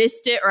 I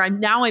missed it. Or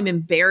I'm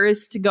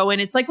embarrassed to go in.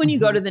 It's like when you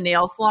go to the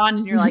nail salon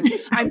and you're like,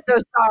 I'm so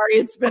sorry,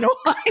 it's been a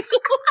while.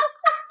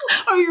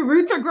 Or your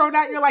roots are grown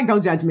out. You're like,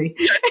 don't judge me.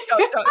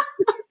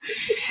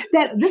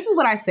 This is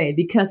what I say,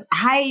 because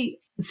I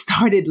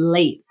started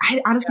late.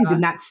 I honestly did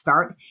not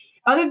start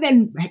Other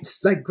than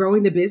like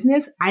growing the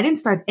business, I didn't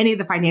start any of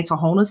the financial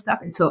wholeness stuff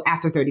until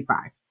after 35.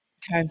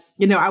 Okay.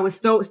 I was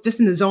still just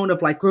in the zone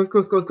of like growth,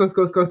 growth, growth, growth,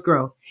 growth, growth,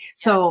 growth.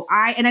 So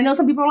Yes. I know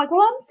some people are like,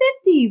 well, I'm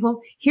 50.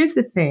 Well, here's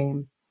the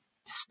thing.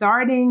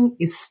 Starting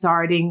is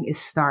starting is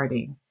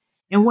starting.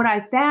 And what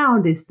I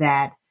found is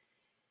that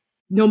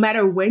no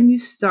matter when you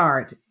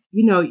start,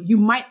 you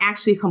might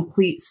actually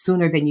complete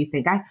sooner than you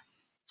think.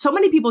 So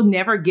many people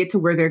never get to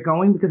where they're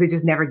going because they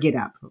just never get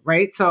up,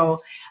 right? So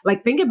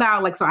like, think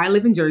about like, so I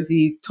live in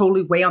Jersey,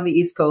 totally way on the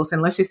East Coast.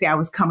 And let's just say I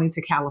was coming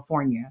to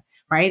California,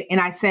 right? And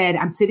I said,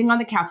 I'm sitting on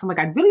the couch. I'm like,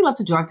 I'd really love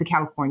to drive to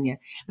California.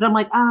 But I'm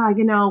like,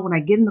 when I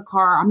get in the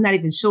car, I'm not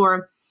even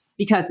sure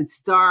because it's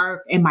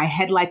dark and my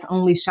headlights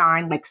only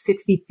shine like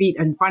 60 feet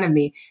in front of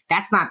me.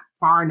 That's not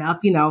far enough.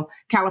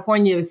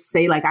 California is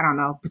say like, I don't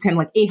know, pretend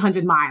like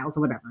 800 miles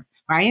or whatever,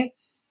 right?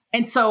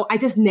 And so I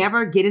just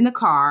never get in the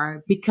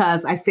car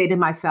because I say to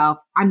myself,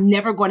 I'm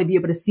never going to be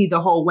able to see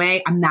the whole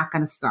way. I'm not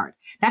going to start.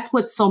 That's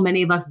what so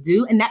many of us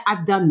do. And that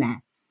I've done that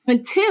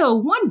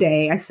until one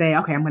day I say,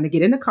 okay, I'm going to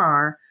get in the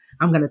car.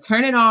 I'm going to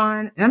turn it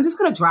on and I'm just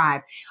going to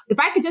drive. If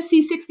I could just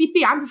see 60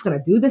 feet, I'm just going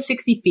to do the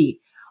 60 feet.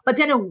 But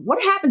Jenna,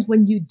 what happens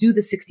when you do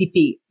the 60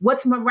 feet?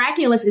 What's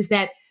miraculous is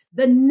that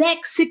the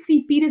next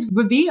 60 feet is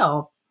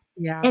revealed.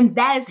 Yeah. And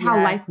that is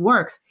how life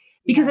works.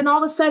 Because then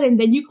all of a sudden,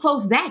 then you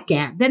close that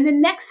gap, then the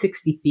next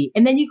 60 feet,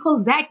 and then you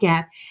close that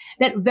gap.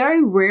 That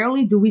very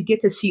rarely do we get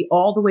to see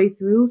all the way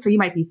through. So you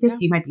might be 50,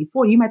 you might be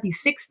 40, you might be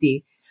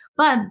 60.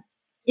 But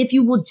if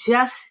you will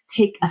just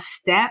take a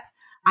step,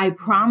 I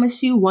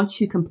promise you, once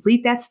you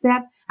complete that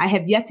step, I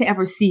have yet to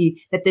ever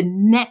see that the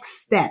next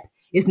step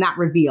is not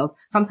revealed.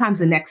 Sometimes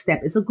the next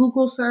step is a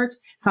Google search.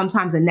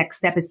 Sometimes the next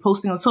step is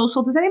posting on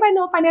social. Does anybody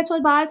know a financial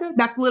advisor?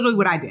 That's literally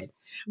what I did,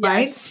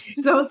 right?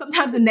 So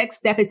sometimes the next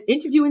step is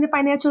interviewing a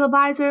financial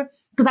advisor.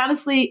 Because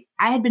honestly,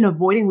 I had been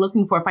avoiding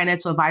looking for a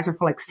financial advisor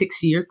for like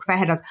 6 years because I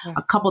had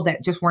a couple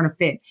that just weren't a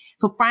fit.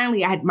 So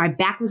finally, my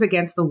back was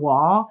against the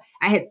wall.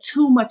 I had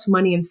too much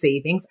money in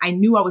savings. I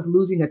knew I was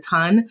losing a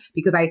ton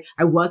because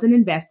I wasn't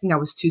investing. I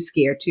was too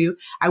scared to.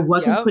 I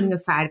wasn't putting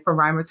aside for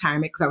my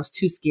retirement because I was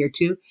too scared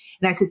to.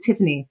 And I said,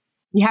 Tiffany,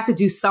 you have to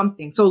do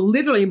something. So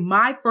literally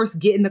my first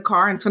get in the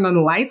car and turn on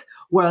the lights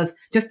was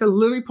just to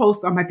literally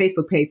post on my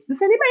Facebook page.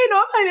 Does anybody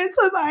know a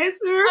financial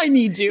advisor? I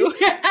need you.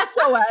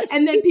 SOS.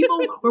 And then people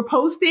were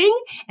posting.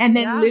 And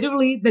then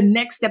literally the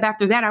next step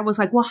after that, I was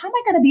like, well, how am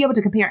I going to be able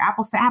to compare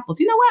apples to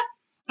apples? You know what?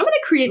 I'm going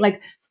to create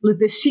like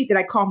this sheet that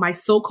I call my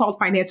so-called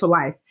financial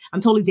life. I'm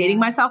totally dating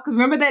myself because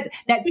remember that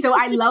show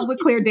I love with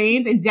Claire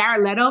Danes and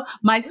Jared Leto,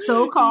 my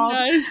so-called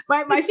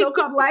my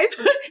so-called life.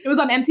 It was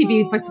on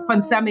MTV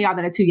for some of y'all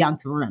that are too young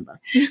to remember.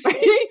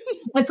 Right?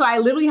 And so I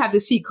literally have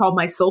this sheet called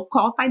my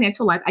so-called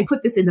financial life. I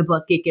put this in the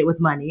book, Get With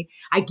Money.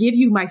 I give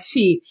you my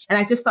sheet and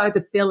I just started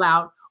to fill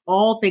out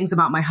all things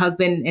about my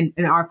husband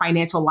and our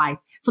financial life.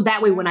 So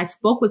that way, when I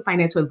spoke with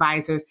financial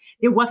advisors,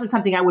 there wasn't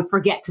something I would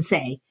forget to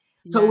say.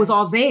 So it was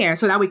all there.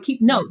 So I would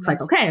keep notes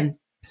like, okay,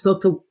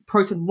 spoke to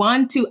person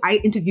 1, 2, I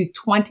interviewed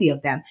 20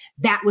 of them.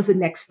 That was the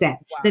next step.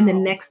 Wow. Then the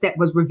next step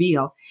was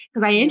revealed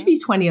because I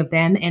interviewed 20 of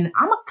them and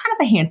I'm kind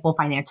of a handful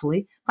financially.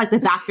 It's like the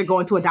doctor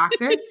going to a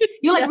doctor.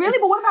 You're like, really?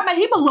 But what about my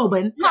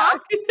hemoglobin? Huh?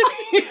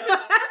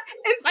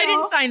 So, I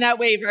didn't sign that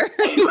waiver.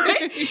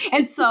 Right?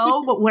 And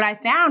so what I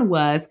found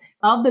was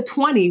of the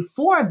 20,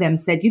 4 of them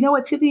said, you know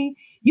what, Tiffany,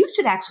 you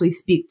should actually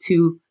speak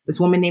to this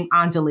woman named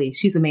Anjali.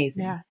 She's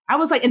amazing. Yeah. I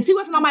was like, and she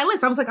wasn't on my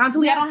list. I was like,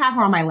 Anjali, I don't have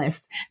her on my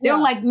list. They were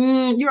like,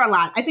 you're a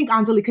lot. I think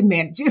Anjali could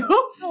manage you.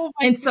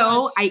 And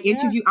so I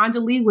interviewed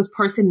Anjali was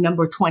person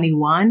number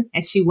 21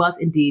 and she was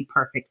indeed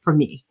perfect for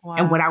me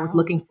and what I was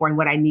looking for and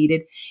what I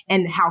needed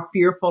and how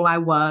fearful I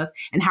was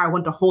and how I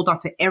wanted to hold on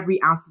to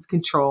every ounce of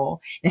control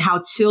and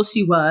how chill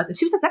she was. And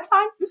she was like, that's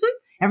fine.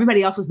 Mm-hmm.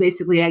 Everybody else was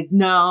basically like,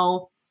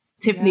 no,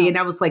 Tiffany. And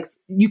I was like,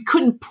 you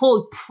couldn't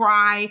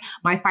pry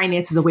my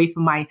finances away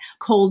from my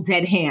cold,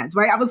 dead hands,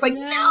 right? I was like,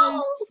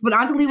 no. But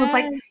Anjali was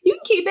like, you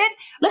can keep it.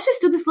 Let's just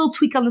do this little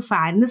tweak on the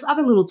side and this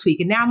other little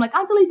tweak. And now I'm like,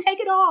 Anjali, take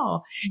it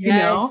all, you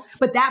know?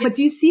 But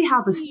do you see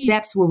how the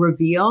steps were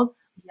revealed?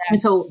 Yes.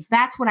 And so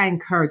that's what I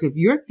encourage. If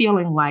you're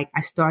feeling like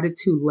I started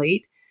too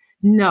late,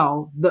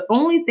 no, the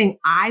only thing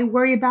I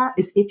worry about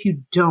is if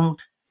you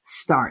don't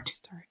start.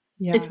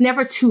 Yeah. It's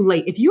never too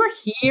late. If you're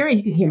here and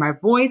you can hear my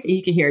voice and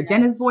you can hear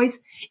Jenna's voice,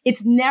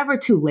 it's never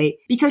too late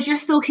because you're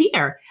still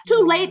here.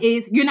 Too late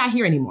is you're not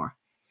here anymore.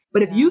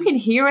 But if you can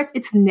hear us,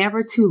 it's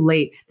never too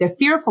late. The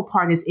fearful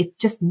part is if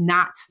just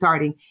not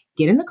starting.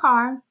 Get in the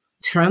car,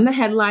 turn on the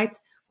headlights,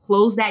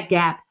 close that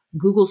gap,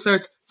 Google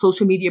search,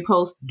 social media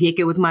post,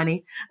 Get With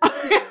Money,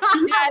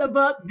 the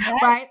book,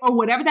 right? Or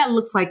whatever that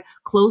looks like,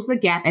 close the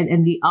gap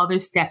and the other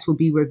steps will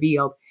be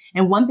revealed.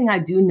 And one thing I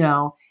do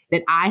know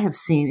that I have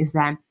seen is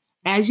that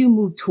as you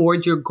move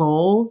toward your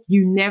goal,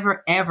 you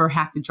never, ever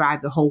have to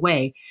drive the whole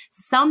way.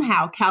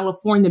 Somehow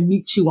California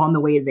meets you on the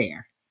way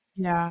there.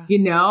 Yeah. You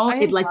know, I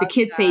it like the love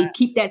kids say, that.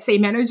 keep that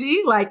same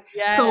energy. Like,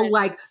 so Yes.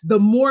 like the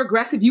more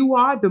aggressive you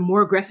are, the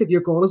more aggressive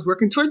your goal is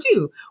working towards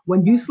you.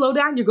 When you slow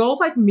down, your goal's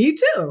like me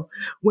too.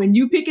 When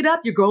you pick it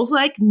up, your goal's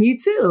like me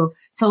too.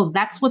 So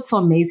that's what's so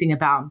amazing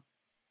about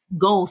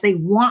goals. They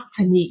want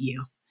to meet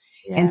you.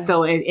 And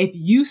so Yes. if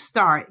you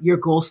start, your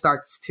goal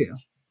starts too.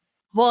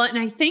 Well, and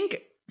I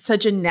think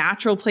such a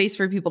natural place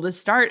for people to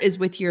start is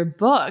with your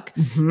book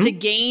Mm-hmm. to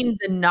gain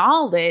the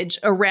knowledge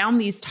around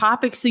these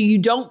topics so you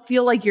don't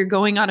feel like you're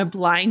going on a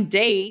blind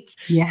date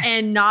Yeah.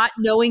 and not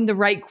knowing the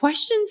right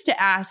questions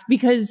to ask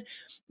because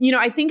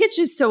I think it's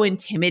just so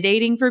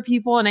intimidating for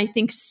people and I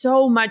think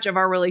so much of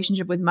our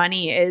relationship with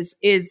money is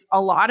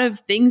a lot of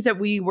things that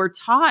we were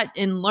taught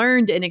and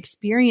learned and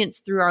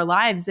experienced through our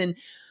lives. And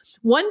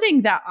one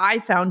thing that I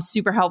found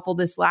super helpful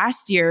this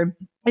last year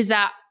is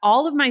that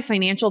all of my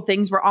financial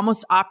things were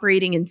almost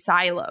operating in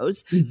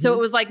silos. Mm-hmm. So it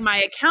was like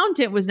my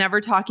accountant was never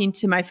talking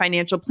to my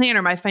financial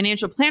planner. My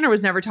financial planner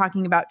was never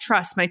talking about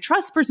trust. My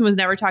trust person was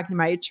never talking to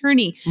my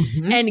attorney.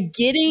 Mm-hmm. And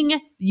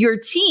getting your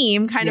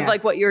team, kind of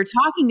like what you're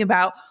talking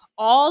about,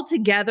 all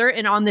together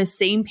and on the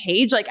same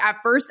page. Like at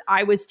first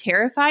I was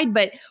terrified,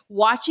 but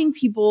watching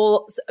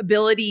people's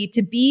ability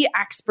to be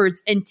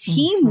experts and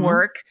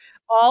teamwork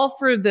all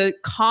for the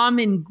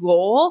common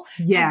goal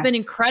has been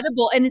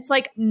incredible. And it's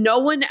like no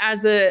one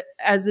as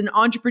an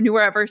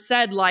entrepreneur ever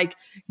said like,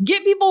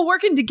 get people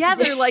working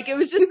together. Like it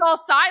was just all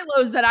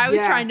silos that I was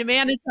trying to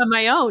manage on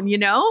my own,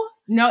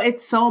 No,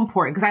 it's so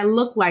important because I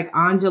look like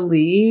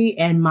Anjali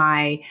and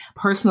my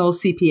personal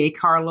CPA,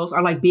 Carlos,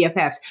 are like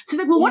BFFs. She's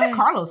like, well, what did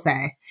Carlos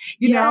say?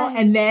 You know?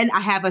 And then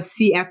I have a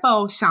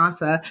CFO,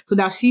 Shanta. So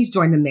now she's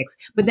joined the mix.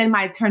 But then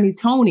my attorney,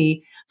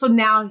 Tony. So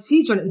now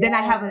she's joined. Then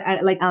I have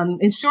a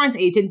insurance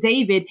agent,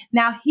 David.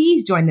 Now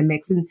he's joined the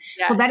mix. And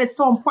so that is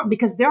so important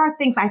because there are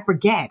things I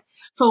forget.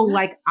 So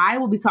like I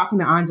will be talking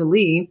to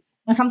Anjali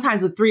and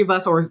sometimes the three of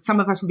us or some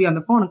of us will be on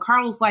the phone and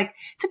Carlos like,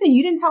 Tiffany,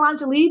 you didn't tell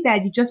Anjali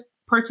that you just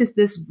purchased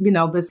this,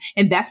 this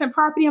investment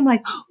property. I'm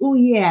like, oh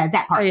yeah,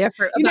 that part. Oh yeah,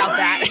 about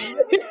that.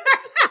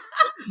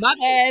 My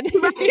bad.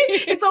 Right?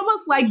 It's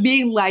almost like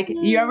being like,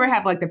 you ever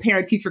have like the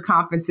parent teacher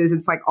conferences?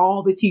 It's like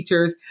all the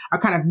teachers are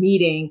kind of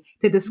meeting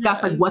to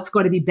discuss like what's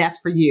going to be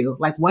best for you.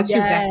 Like what's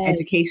your best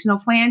educational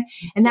plan?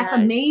 And that's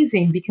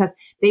amazing because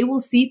they will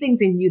see things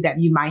in you that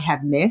you might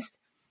have missed.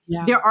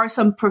 Yeah. There are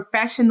some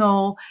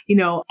professional,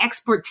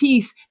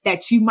 expertise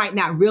that you might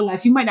not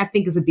realize, you might not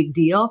think is a big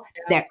deal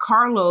that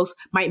Carlos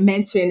might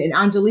mention. And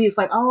Anjali is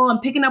like, oh, I'm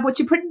picking up what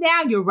you're putting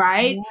down. You're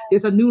right. Yeah.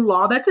 There's a new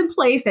law that's in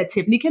place that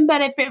Tiffany can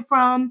benefit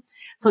from.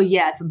 So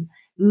yes,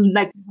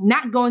 like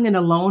not going in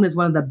alone is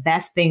one of the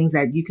best things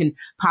that you can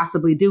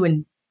possibly do.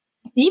 And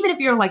even if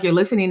you're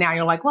listening now,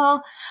 you're like,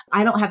 well,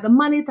 I don't have the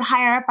money to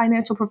hire a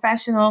financial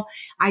professional.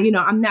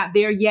 I'm not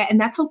there yet. And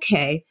that's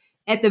okay.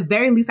 At the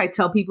very least, I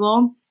tell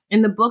people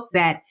in the book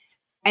that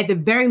at the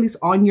very least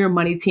on your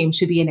money team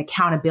should be an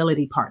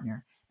accountability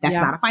partner. That's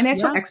not a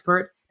financial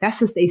expert. That's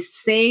just a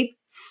safe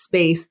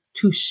space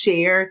to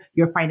share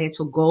your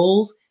financial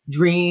goals,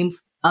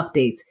 dreams,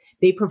 updates.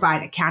 They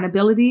provide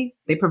accountability.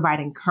 They provide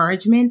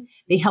encouragement.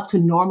 They help to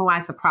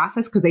normalize the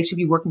process because they should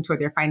be working toward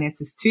their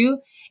finances too.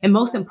 And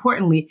most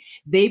importantly,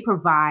 they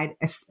provide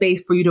a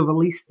space for you to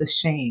release the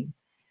shame.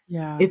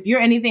 Yeah. If you're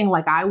anything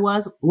like I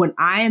was, when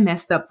I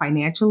messed up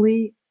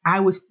financially, I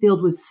was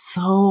filled with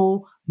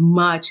so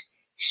much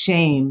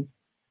shame.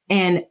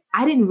 And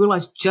I didn't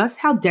realize just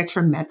how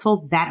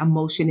detrimental that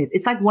emotion is.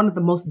 It's like one of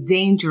the most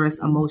dangerous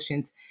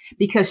emotions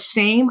because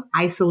shame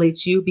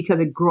isolates you because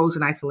it grows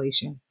in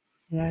isolation.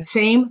 Yes.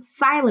 Shame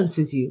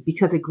silences you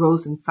because it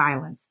grows in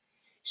silence.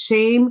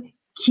 Shame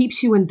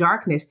keeps you in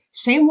darkness.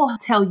 Shame will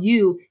tell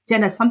you,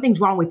 Jenna, something's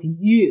wrong with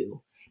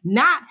you.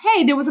 Not,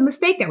 hey, there was a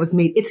mistake that was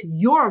made. It's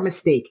your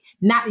mistake,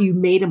 not you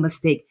made a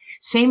mistake.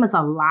 Shame is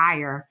a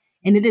liar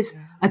and it is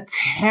a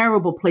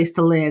terrible place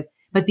to live.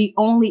 But the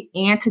only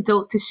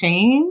antidote to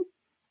shame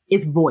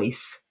is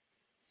voice.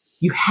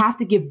 You have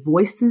to give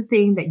voice to the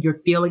thing that you're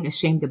feeling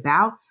ashamed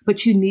about,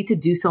 but you need to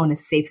do so in a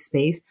safe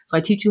space. So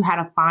I teach you how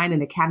to find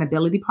an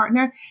accountability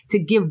partner to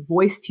give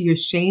voice to your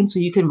shame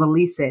so you can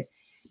release it.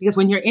 Because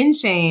when you're in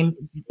shame,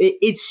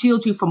 it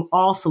shields you from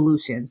all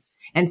solutions.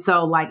 And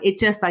so I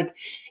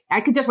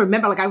could just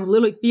remember, I was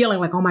literally feeling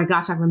like, oh my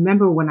gosh, I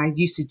remember when I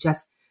used to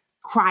just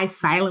cry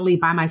silently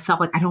by myself.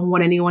 Like, I don't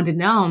want anyone to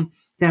know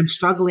that I'm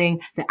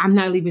struggling, that I'm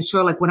not even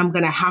sure how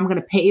I'm going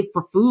to pay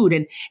for food.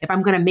 And if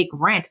I'm going to make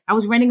rent. I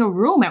was renting a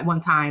room at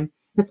one time.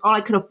 That's all I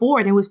could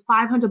afford. It was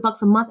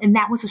 $500 a month. And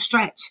that was a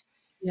stretch.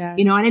 Yeah.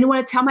 I didn't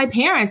want to tell my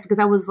parents because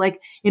I was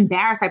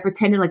embarrassed. I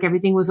pretended like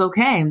everything was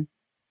okay.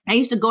 I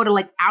used to go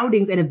to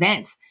outings and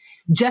events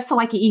just so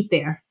I could eat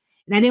there.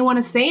 And I didn't want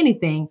to say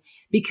anything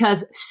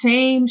because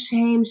shame,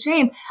 shame,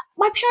 shame.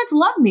 My parents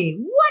love me.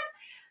 What?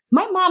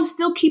 My mom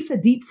still keeps a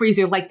deep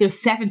freezer there's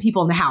 7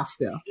 people in the house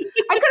still.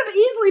 I could have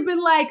easily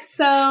been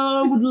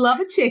so would love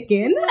a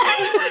chicken.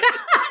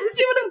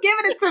 She would have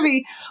given it to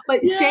me.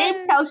 But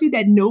shame tells you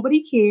that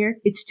nobody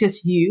cares. It's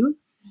just you.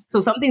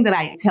 So something that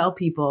I tell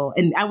people,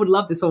 and I would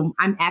love this. So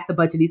I'm at the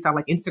Budgetista,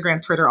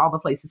 Instagram, Twitter, all the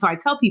places. So I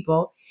tell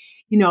people,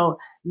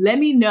 let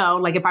me know,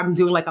 like if I'm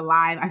doing like a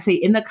live, I say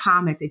in the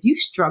comments, if you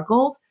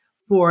struggled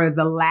or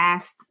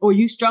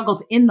you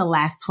struggled in the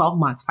last 12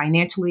 months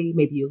financially,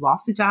 maybe you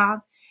lost a job,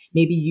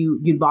 maybe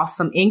you lost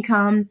some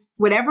income,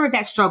 whatever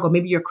that struggle,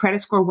 maybe your credit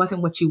score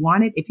wasn't what you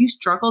wanted. If you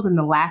struggled in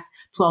the last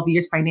 12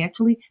 years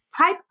financially,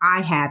 type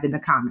I have in the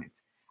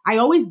comments. I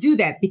always do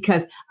that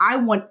because I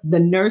want the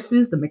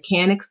nurses, the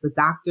mechanics, the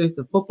doctors,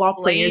 the football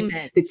players,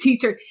 the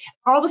teacher.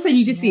 All of a sudden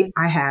you just see,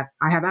 I have,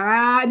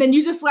 then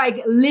you just like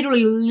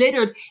literally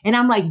littered. And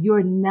I'm like,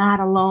 you're not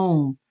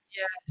alone.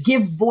 Yes.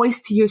 Give voice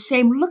to your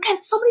shame. Look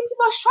at so many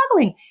people are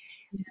struggling.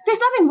 Yes. There's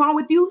nothing wrong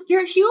with you.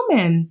 You're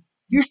human.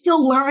 You're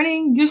still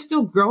learning. You're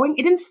still growing.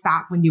 It didn't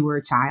stop when you were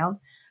a child.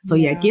 So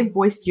yeah, give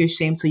voice to your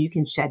shame so you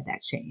can shed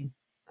that shame.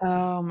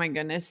 Oh my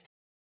goodness.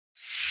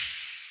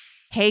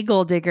 Hey,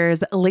 goal diggers.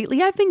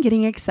 Lately, I've been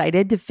getting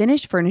excited to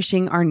finish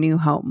furnishing our new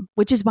home,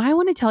 which is why I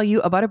want to tell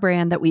you about a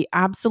brand that we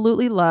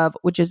absolutely love,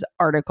 which is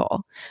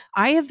Article.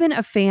 I have been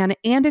a fan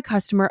and a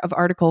customer of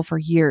Article for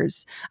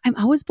years. I'm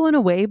always blown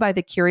away by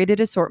the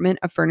curated assortment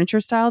of furniture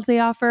styles they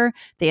offer.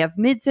 They have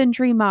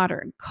mid-century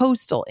modern,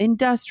 coastal,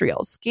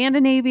 industrial,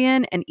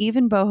 Scandinavian, and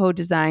even boho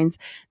designs.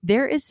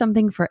 There is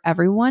something for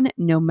everyone,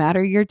 no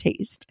matter your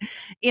taste.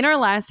 In our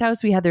last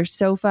house, we had their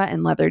sofa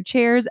and leather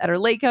chairs. At our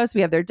lake house,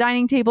 we have their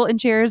dining table and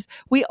chairs.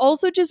 We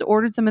also just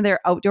ordered some of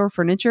their outdoor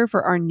furniture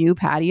for our new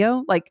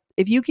patio. Like,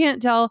 if you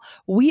can't tell,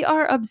 we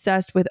are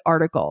obsessed with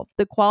Article.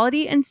 The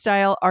quality and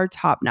style are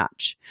top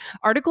notch.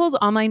 Article's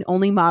online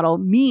only model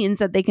means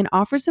that they can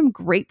offer some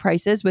great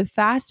prices with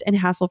fast and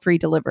hassle-free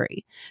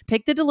delivery.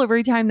 Pick the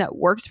delivery time that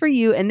works for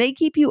you, and they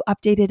keep you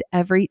updated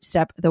every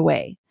step of the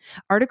way.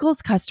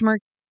 Article's customer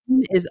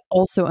is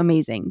also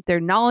amazing. They're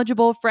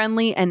knowledgeable,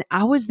 friendly, and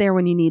always there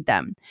when you need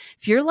them.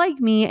 If you're like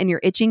me and you're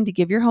itching to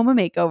give your home a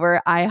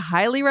makeover, I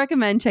highly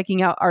recommend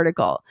checking out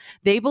Article.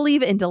 They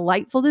believe in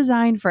delightful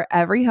design for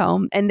every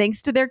home, and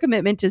thanks to their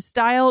commitment to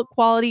style,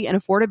 quality, and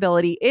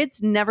affordability,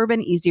 it's never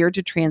been easier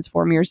to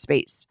transform your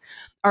space.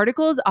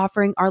 Article is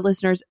offering our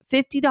listeners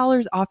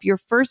 $50 off your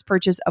first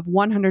purchase of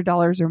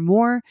 $100 or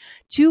more.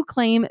 To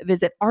claim,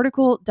 visit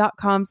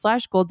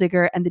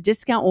article.com/goaldigger and the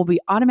discount will be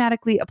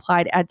automatically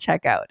applied at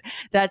checkout.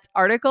 That's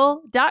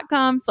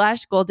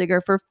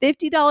article.com/goaldigger for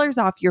 $50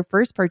 off your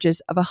first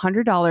purchase of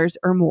 $100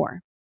 or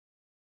more.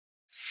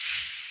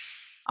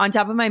 On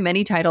top of my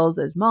many titles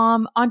as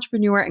mom,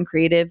 entrepreneur, and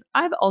creative,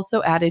 I've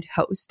also added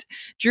host.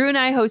 Drew and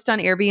I host on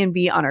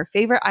Airbnb on our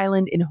favorite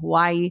island in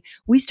Hawaii.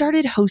 We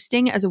started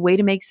hosting as a way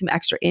to make some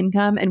extra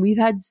income, and we've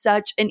had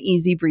such an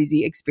easy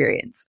breezy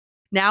experience.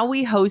 Now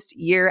we host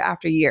year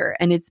after year,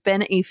 and it's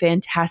been a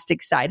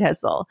fantastic side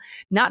hustle.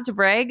 Not to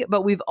brag,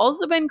 but we've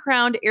also been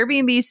crowned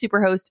Airbnb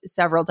Superhost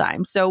several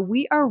times, so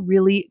we are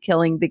really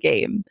killing the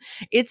game.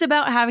 It's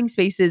about having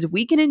spaces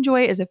we can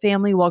enjoy as a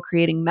family while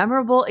creating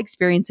memorable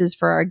experiences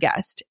for our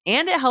guests,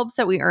 and it helps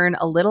that we earn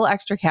a little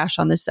extra cash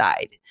on the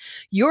side.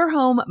 Your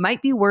home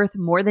might be worth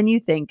more than you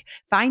think.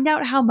 Find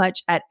out how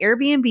much at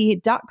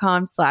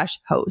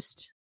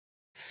airbnb.com/host.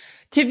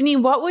 Tiffany,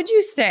 what would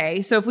you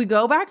say? So if we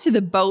go back to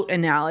the boat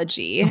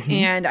analogy,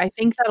 and I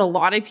think that a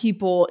lot of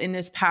people in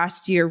this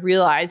past year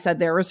realized that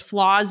there was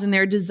flaws in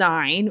their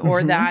design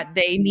or that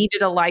they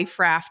needed a life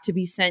raft to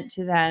be sent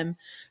to them.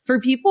 For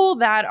people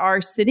that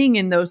are sitting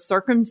in those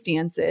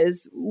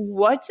circumstances,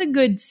 what's a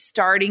good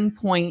starting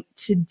point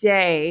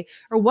today,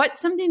 or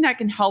what's something that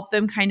can help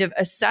them kind of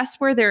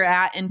assess where they're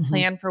at and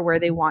plan for where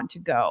they want to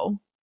go?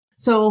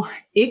 So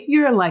if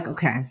you're like,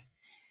 okay,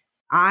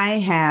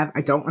 I'm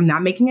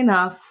not making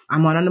enough.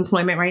 I'm on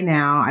unemployment right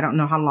now. I don't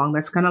know how long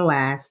that's going to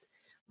last.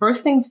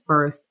 First things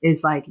first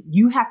is like,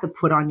 you have to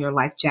put on your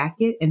life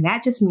jacket. And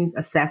that just means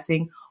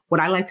assessing what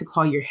I like to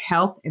call your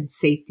health and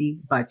safety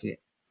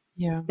budget.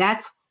 Yeah.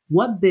 That's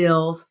what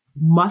bills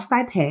must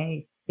I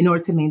pay in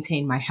order to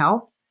maintain my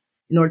health,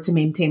 in order to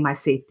maintain my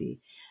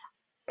safety.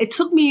 It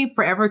took me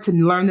forever to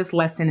learn this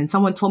lesson. And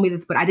someone told me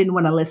this, but I didn't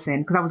want to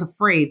listen because I was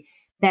afraid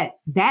that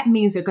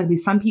means there are going to be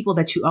some people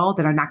that you owe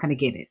that are not going to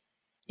get it.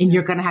 And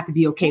you're going to have to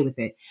be okay with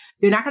it.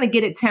 They're not going to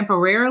get it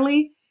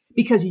temporarily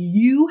because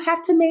you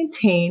have to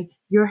maintain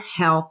your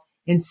health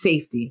and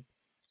safety.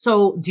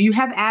 So do you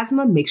have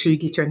asthma? Make sure you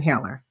get your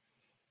inhaler.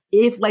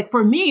 If, like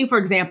for me, for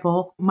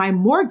example, my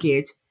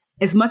mortgage,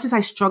 as much as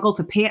I struggle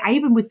to pay it, I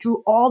even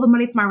withdrew all the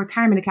money from my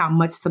retirement account,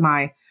 much to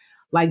my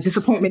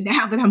disappointment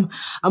now that I'm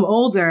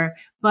older.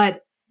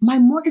 But my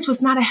mortgage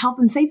was not a health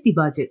and safety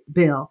budget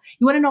bill.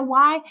 You want to know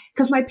why?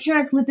 Because my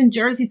parents lived in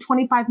Jersey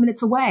 25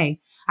 minutes away.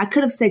 I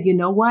could have said, you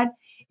know what?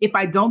 If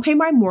I don't pay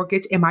my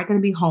mortgage, am I going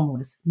to be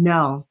homeless?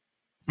 No,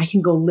 I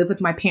can go live with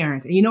my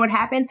parents. And you know what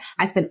happened?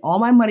 I spent all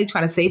my money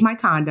trying to save my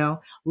condo,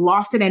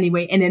 lost it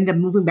anyway, and ended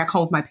up moving back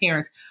home with my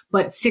parents,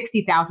 but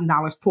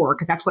 $60,000 poorer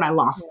because that's what I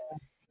lost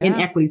in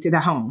equity to the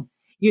home.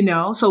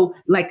 So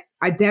like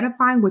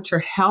identifying what your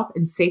health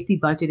and safety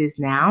budget is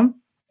now.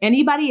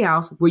 Anybody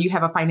else where you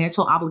have a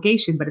financial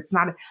obligation, but it's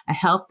not a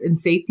health and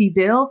safety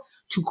bill,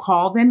 to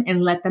call them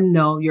and let them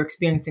know you're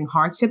experiencing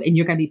hardship and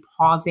you're going to be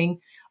pausing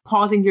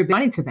your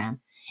money to them.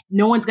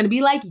 No one's going to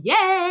be like,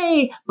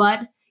 yay,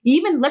 but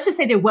even let's just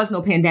say there was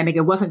no pandemic,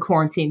 it wasn't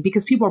quarantine,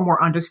 because people are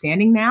more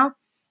understanding now.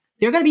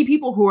 There are going to be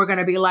people who are going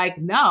to be like,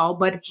 no,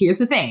 but here's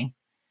the thing.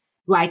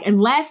 Like,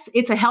 unless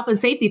it's a health and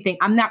safety thing,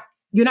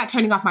 you're not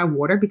turning off my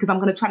water because I'm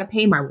going to try to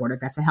pay my water.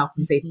 That's a health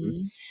and safety.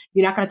 Mm-hmm.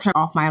 You're not going to turn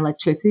off my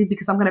electricity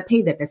because I'm going to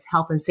pay that. That's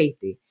health and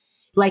safety.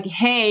 Like,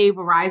 hey,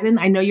 Verizon,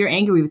 I know you're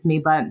angry with me,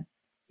 but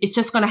it's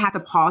just going to have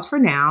to pause for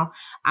now.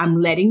 I'm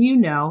letting you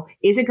know.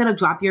 Is it going to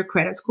drop your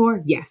credit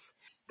score? Yes.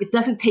 It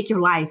doesn't take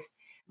your life.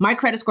 My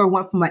credit score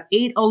went from an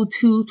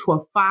 802 to a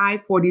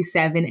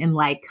 547 in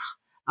like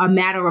a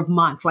matter of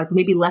months, like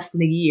maybe less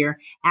than a year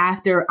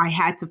after I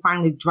had to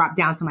finally drop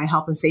down to my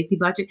health and safety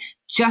budget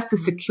just to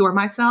secure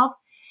myself.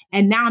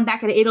 And now I'm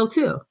back at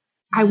 802.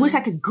 I wish I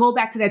could go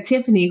back to that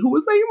Tiffany who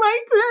was like, my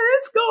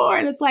credit score.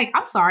 And it's like,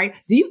 I'm sorry,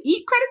 do you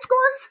eat credit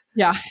scores?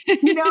 Yeah.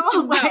 You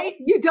know, right?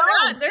 You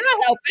don't. They're not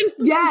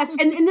helping. Yes.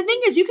 And the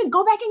thing is, you can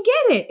go back and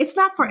get it. It's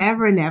not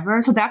forever and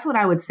ever. So that's what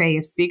I would say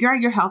is figure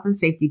out your health and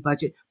safety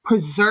budget,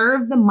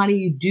 preserve the money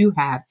you do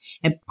have,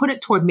 and put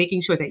it toward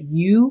making sure that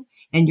you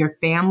and your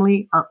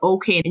family are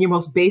okay in your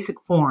most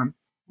basic form.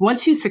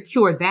 Once you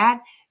secure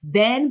that,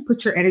 then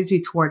put your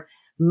energy toward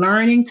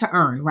learning to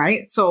earn,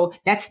 right? So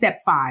that's step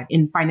 5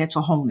 in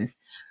financial wholeness.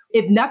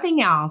 If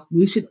nothing else,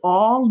 we should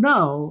all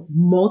know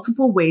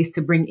multiple ways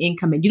to bring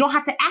income in. You don't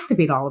have to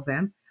activate all of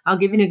them. I'll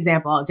give you an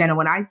example. Jenna,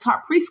 when I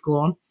taught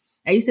preschool,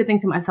 I used to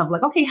think to myself,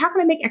 like, okay, how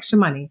can I make extra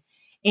money?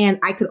 And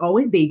I could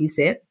always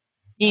babysit,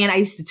 and I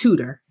used to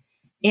tutor.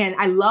 And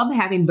I love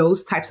having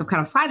those types of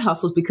kind of side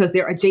hustles because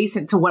they're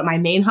adjacent to what my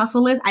main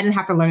hustle is. I didn't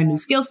have to learn a new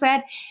skill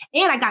set,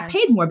 and I got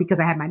paid more because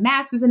I had my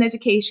master's in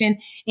education.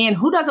 And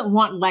who doesn't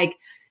want like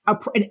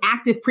an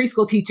active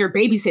preschool teacher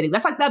babysitting?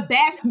 That's like the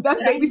best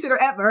babysitter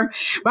ever,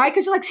 right?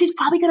 Because you're like, she's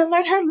probably going to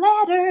learn her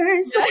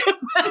letters.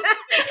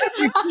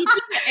 You're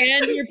teaching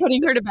and you're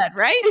putting her to bed,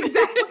 right?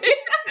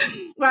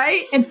 Exactly.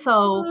 Right? And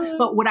so,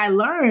 but what I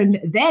learned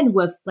then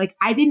was like,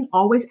 I didn't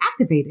always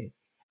activate it.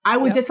 I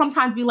would just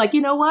sometimes be like,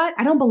 you know what?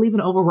 I don't believe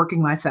in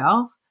overworking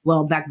myself.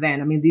 Well, back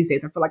then, I mean, these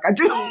days I feel like I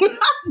do,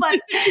 but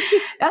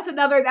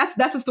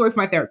that's a story for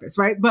my therapist,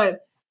 right? But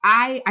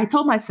I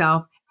told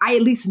myself, I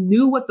at least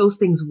knew what those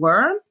things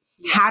were,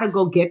 how to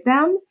go get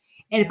them,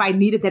 and if I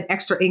needed that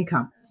extra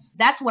income.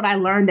 That's what I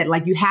learned, that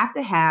like you have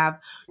to have,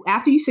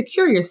 after you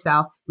secure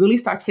yourself, really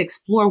start to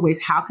explore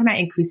ways, how can I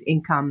increase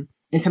income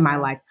into my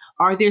life?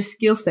 Are there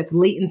skill sets,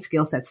 latent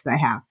skill sets that I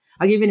have?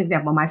 I'll give you an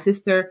example. My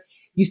sister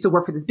used to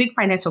work for this big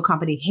financial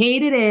company,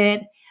 hated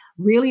it,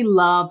 really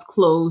loved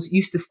clothes,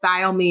 used to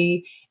style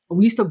me.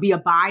 We used to be a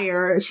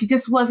buyer. She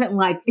just wasn't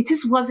like, it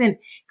just wasn't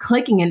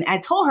clicking. And I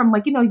told her, I'm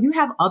like, you know, you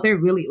have other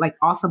really like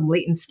awesome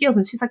latent skills.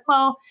 And she's like,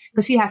 well,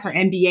 because she has her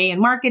MBA in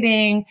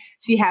marketing.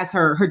 She has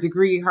her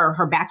degree,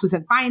 her bachelor's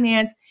in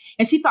finance.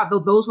 And she thought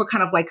those were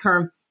kind of like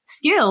her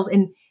skills.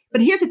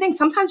 But here's the thing.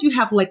 Sometimes you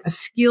have like a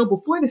skill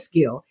before the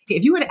skill.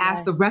 If you were to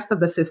ask the rest of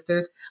the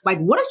sisters, like,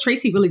 what is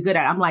Tracy really good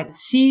at? I'm like,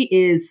 she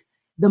is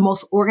the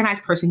most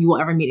organized person you will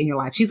ever meet in your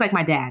life. She's like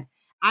my dad.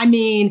 I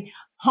mean,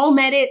 home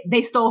edit,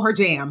 they stole her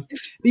jam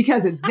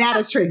because that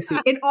is Tracy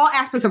in all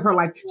aspects of her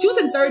life. She was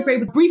in 3rd grade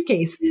with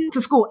briefcase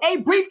to school, a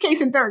briefcase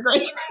in 3rd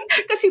grade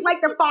because she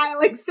liked the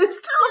filing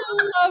system.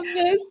 I love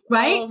this.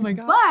 Right? Oh my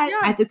God.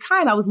 But at the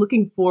time I was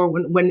looking for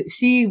when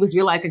she was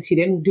realizing she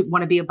didn't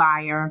want to be a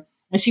buyer,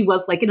 and she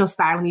was like, you know,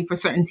 styling me for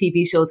certain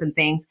TV shows and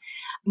things.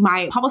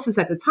 My publicist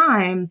at the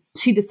time,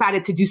 she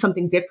decided to do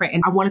something different,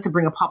 and I wanted to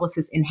bring a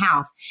publicist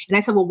in-house. And I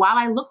said, well, while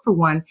I look for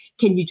one,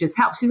 can you just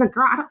help? She's like,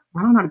 girl, I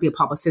don't know how to be a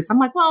publicist. I'm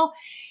like, well,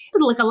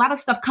 like a lot of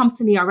stuff comes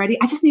to me already.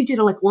 I just need you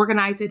to like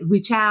organize it,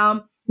 reach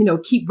out, you know,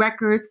 keep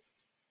records.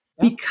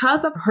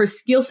 Because of her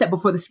skill set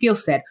before the skill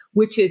set,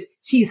 which is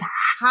she's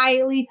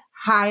highly,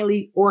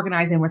 highly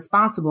organized and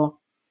responsible.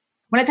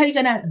 When I tell you,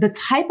 Jenna, the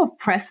type of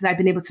press that I've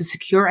been able to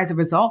secure as a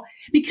result,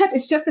 because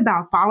it's just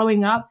about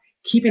following up,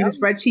 keeping a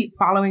spreadsheet,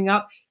 following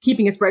up,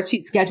 keeping a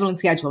spreadsheet,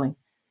 scheduling.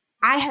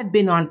 I have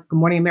been on Good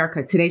Morning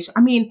America, Today Show.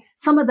 I mean,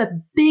 some of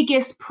the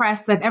biggest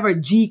press I've ever,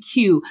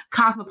 GQ,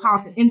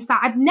 Cosmopolitan, InStyle.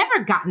 I've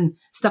never gotten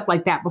stuff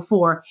like that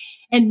before.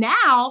 And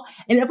now,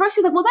 and at first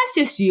she's like, well, that's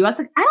just you. I was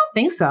like, I don't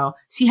think so.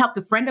 She helped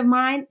a friend of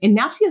mine, and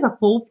now she has a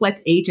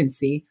full-fledged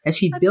agency that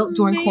she built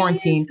during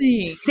quarantine,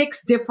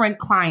 6 different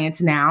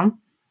clients now.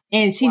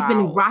 And she's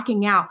been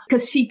rocking out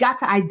because she got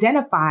to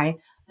identify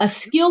a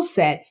skill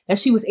set that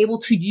she was able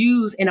to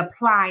use and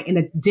apply in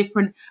a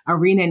different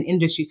arena and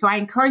industry. So I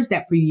encourage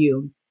that for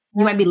you.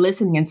 You might be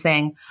listening and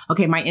saying,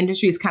 okay, my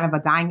industry is kind of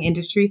a dying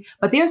industry,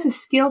 but there's a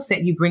skill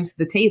set you bring to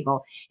the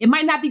table. It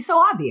might not be so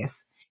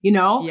obvious, you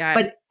know,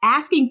 but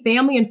asking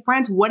family and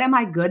friends, what am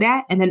I good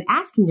at? And then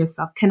asking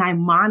yourself, can I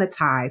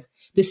monetize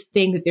this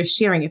thing that they're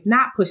sharing? If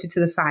not, push it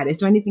to the side. Is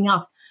there anything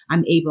else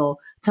I'm able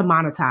to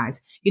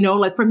monetize? You know,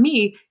 like for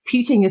me,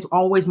 teaching is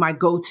always my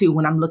go-to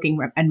when I'm looking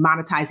at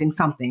monetizing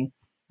something.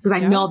 Because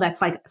I know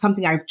that's like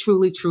something I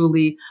truly,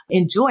 truly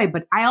enjoy.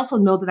 But I also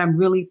know that I'm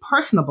really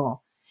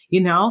personable, you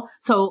know,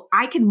 so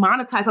I can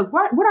monetize. Like,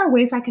 what are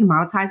ways I can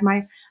monetize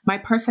my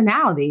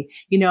personality?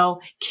 You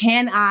know,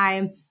 can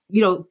I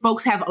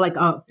folks have like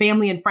a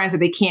family and friends that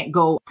they can't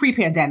go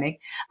pre-pandemic,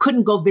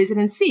 couldn't go visit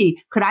and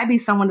see. Could I be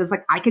someone that's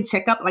like, I could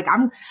check up, like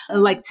I'm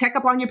like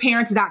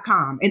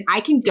checkuponyyourparents.com, and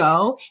I can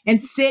go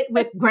and sit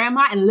with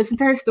grandma and listen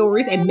to her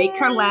stories and make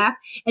her laugh,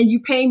 and you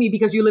pay me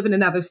because you live in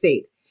another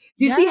state.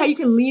 Do you see how you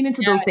can lean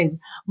into those things?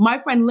 My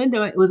friend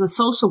Linda was a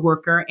social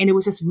worker, and it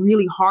was just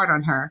really hard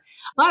on her.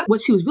 But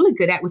what she was really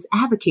good at was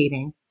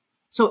advocating.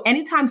 So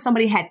anytime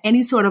somebody had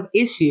any sort of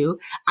issue,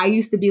 I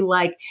used to be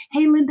like,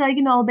 hey, Linda,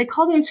 they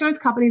called the insurance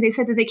company. They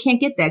said that they can't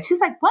get that. She's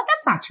like, what?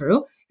 That's not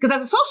true. Because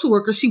as a social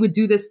worker, she would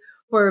do this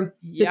for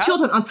the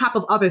children on top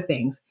of other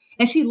things.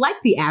 And she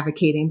liked the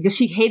advocating because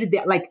she hated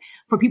that, like,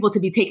 for people to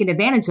be taken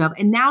advantage of.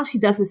 And now she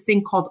does this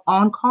thing called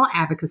on-call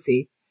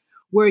advocacy,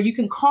 where you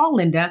can call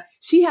Linda.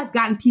 She has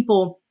gotten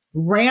people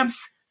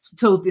ramps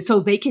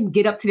so they can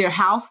get up to their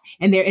house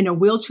and they're in a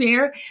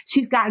wheelchair.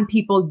 She's gotten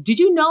people. Did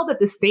you know that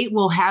the state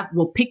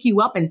will pick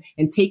you up and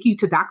take you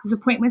to doctor's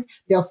appointments?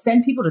 They'll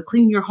send people to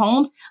clean your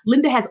homes.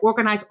 Linda has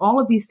organized all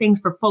of these things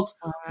for folks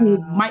who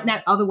might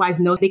not otherwise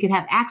know they could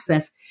have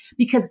access,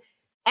 because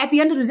at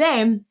the end of the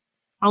day,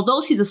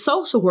 although she's a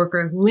social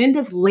worker,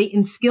 Linda's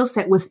latent skill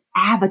set was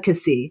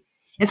advocacy.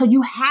 And so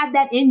you had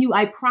that in you.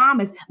 I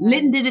promise.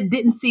 Linda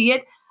didn't see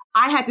it.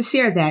 I had to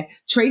share that.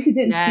 Tracy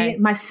didn't see it.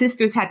 My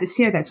sisters had to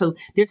share that. So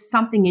there's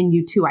something in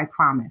you too, I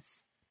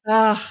promise.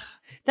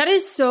 That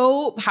is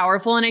so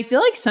powerful. And I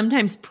feel like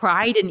sometimes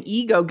pride and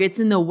ego gets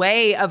in the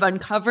way of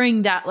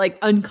uncovering that like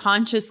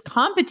unconscious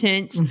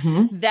competence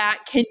that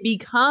can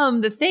become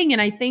the thing.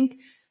 And I think,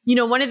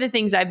 one of the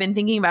things I've been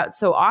thinking about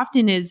so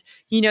often is,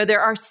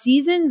 there are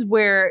seasons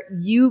where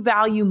you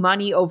value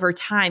money over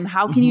time.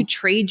 How can you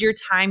trade your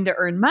time to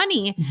earn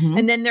money?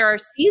 And then there are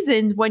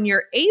seasons when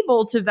you're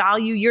able to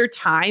value your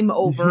time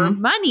over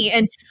money.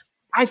 And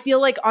I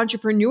feel like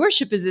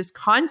entrepreneurship is this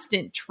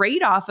constant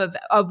trade-off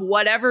of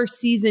whatever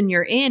season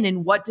you're in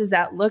and what does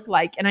that look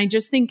like. And I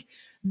just think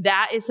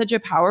that is such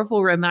a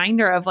powerful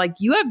reminder of like,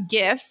 you have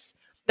gifts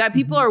that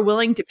people are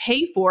willing to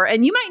pay for,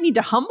 and you might need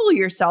to humble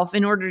yourself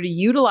in order to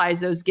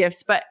utilize those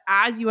gifts. But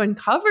as you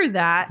uncover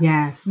that,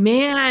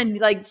 man,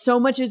 like so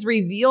much is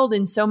revealed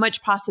and so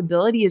much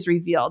possibility is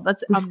revealed. The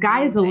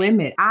sky is the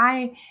limit.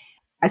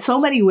 So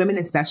many women,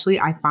 especially,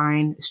 I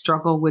find,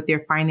 struggle with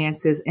their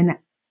finances, and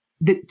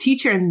the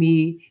teacher in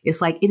me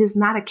is like, it is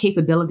not a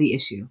capability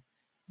issue.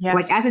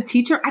 Like as a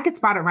teacher, I could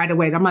spot it right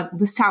away. I'm like,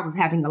 this child is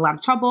having a lot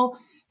of trouble.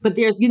 But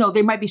there's,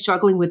 they might be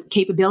struggling with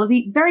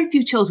capability. Very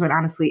few children,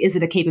 honestly, is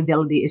it a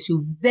capability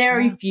issue?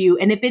 Very few.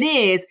 And if it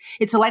is,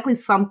 it's likely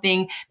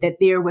something that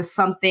there was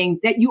something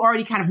that you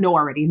already kind of know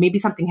already. Maybe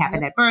something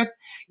happened at birth,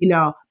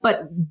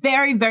 but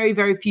very, very,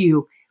 very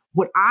few.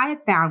 What I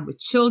have found with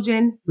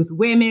children, with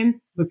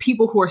women, with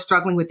people who are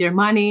struggling with their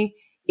money,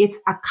 it's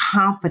a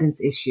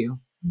confidence issue.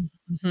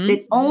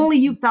 That only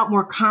you felt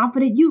more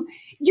confident, you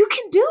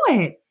can do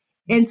it.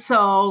 And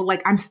so,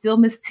 like, I'm still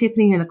Miss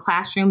Tiffany in a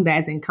classroom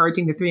that's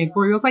encouraging the 3 and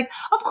 4-year-olds. Like,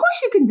 of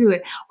course you can do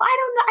it. Well, I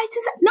don't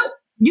know. No,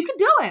 you can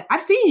do it.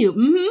 I've seen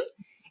you.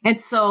 And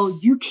so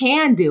you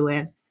can do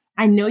it.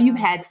 I know you've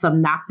had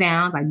some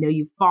knockdowns. I know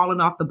you've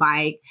fallen off the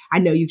bike. I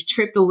know you've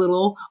tripped a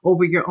little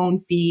over your own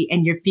feet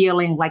and you're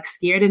feeling like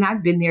scared. And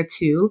I've been there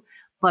too.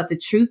 But the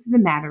truth of the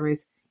matter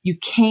is you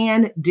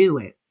can do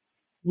it.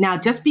 Now,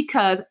 just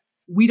because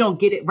we don't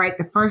get it right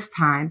the first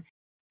time,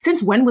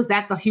 since when was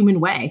that the human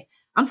way?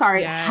 I'm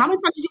sorry. How many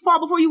times did you fall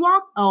before you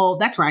walked? Oh,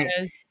 that's right.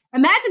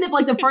 Imagine if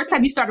like the first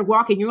time you started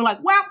walking, you were like,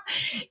 well,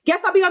 guess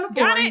I'll be on the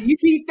floor. You'd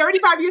be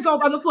 35 years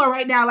old on the floor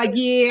right now. Like,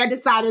 I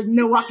decided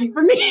no walking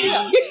for me.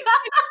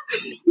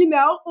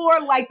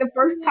 Or like the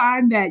first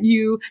time that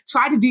you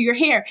tried to do your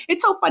hair.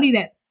 It's so funny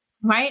that,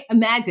 right?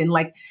 Imagine,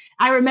 like,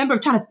 I remember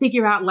trying to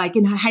figure out, like,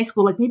 in high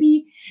school, like,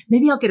 maybe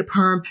I'll get a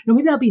perm. No,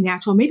 maybe I'll be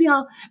natural. Maybe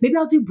I'll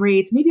do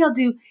braids. Maybe I'll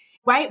do,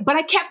 right? But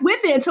I kept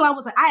with it until I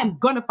was like, I am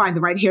going to find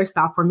the right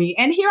hairstyle for me.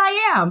 And here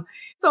I am.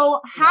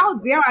 So how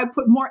dare I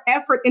put more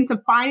effort into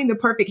finding the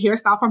perfect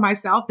hairstyle for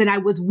myself than I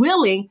was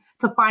willing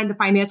to find a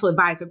financial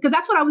advisor? Because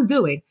that's what I was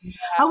doing.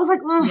 I was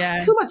like,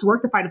 it's too much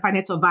work to find a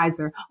financial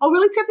advisor. Oh,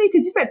 really, Tiffany?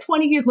 Because you spent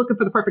 20 years looking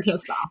for the perfect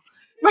hairstyle.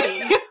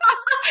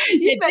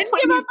 You spent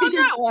 20 years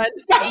figuring that one.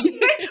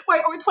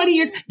 Right, or 20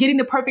 years getting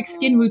the perfect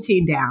skin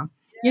routine down,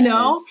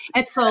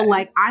 And so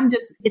like,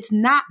 it's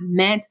not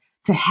meant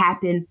to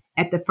happen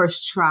at the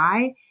first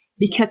try,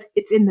 because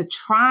it's in the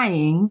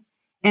trying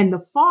and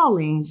the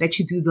falling that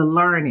you do the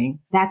learning.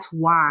 That's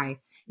why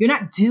you're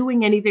not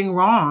doing anything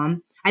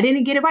wrong. I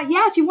didn't get it right.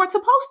 Yes, you weren't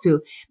supposed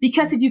to,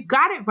 because if you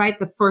got it right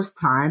the first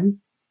time,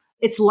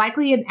 it's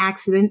likely an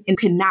accident and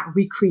cannot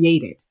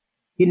recreate it.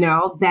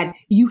 That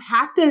you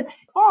have to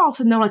fall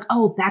to know like,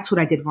 oh, that's what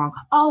I did wrong.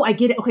 Oh, I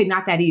get it. Okay,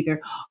 not that either.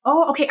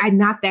 Oh, okay, I'm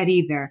not that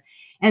either.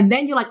 And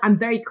then you're like, I'm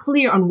very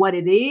clear on what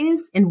it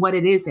is and what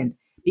it isn't,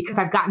 because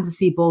I've gotten to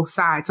see both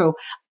sides. So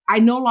I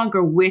no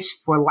longer wish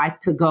for life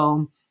to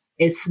go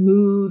as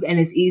smooth and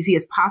as easy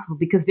as possible,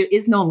 because there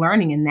is no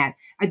learning in that.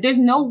 Like, there's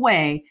no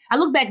way. I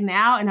look back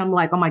now and I'm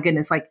like, oh my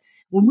goodness, like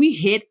when we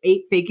hit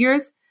 8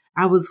 figures,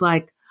 I was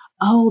like,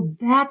 oh,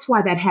 that's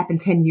why that happened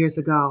 10 years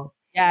ago.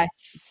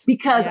 Yes.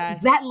 Because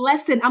that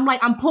lesson,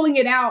 I'm pulling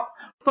it out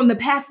from the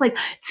past. Like,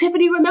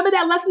 Tiffany, remember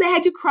that lesson that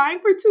had you crying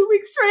for 2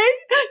 weeks straight?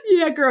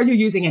 Yeah, girl, you're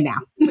using it now.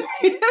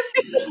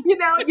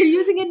 You're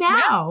using it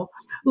now.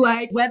 Yeah.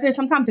 Like, whether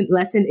sometimes a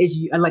lesson is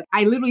like,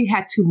 I literally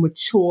had to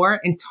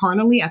mature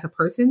internally as a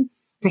person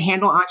to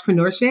handle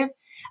entrepreneurship.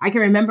 I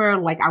can remember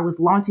like I was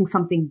launching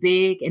something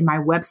big and my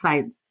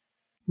website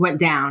went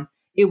down.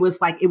 It was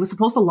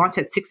supposed to launch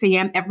at 6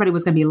 a.m. Everybody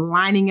was going to be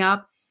lining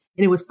up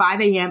and it was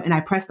 5 a.m. and I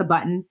pressed the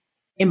button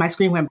and my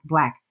screen went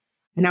black.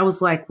 And I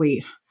was like,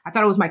 wait, I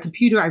thought it was my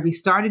computer. I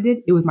restarted it.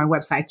 It was my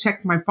website. I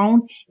checked my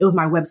phone. It was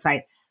my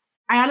website.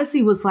 I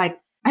honestly was like,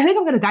 I think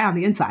I'm going to die on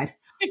the inside.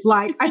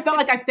 Like, I felt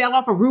like I fell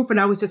off a roof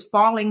and I was just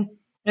falling.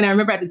 And I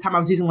remember at the time I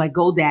was using like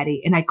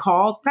GoDaddy and I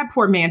called that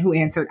poor man who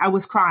answered. I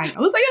was crying. I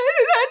was like,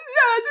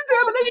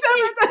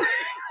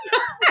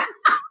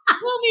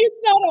 tell me it's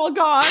not all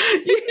gone.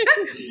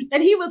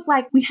 And he was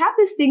like, we have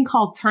this thing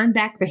called Turn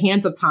Back the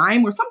Hands of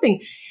Time or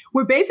something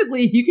where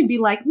basically you can be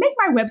like, make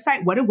my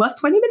website what it was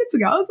 20 minutes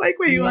ago. I was like,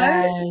 wait,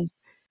 what?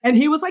 And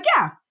he was like,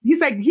 yeah.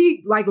 He's like,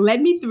 he like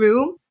led me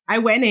through. I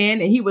went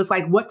in and he was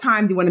like, what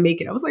time do you want to make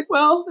it? I was like,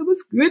 well, it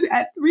was good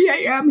at 3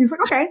 a.m. He's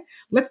like, okay,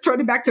 let's turn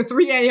it back to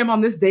 3 a.m.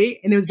 on this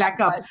date. And it was back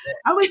up.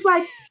 I was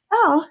like,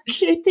 oh,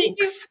 okay,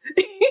 thanks.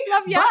 But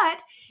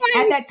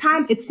at that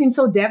time, it seemed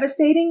so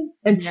devastating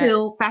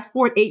until fast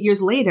forward 8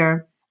 years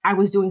later, I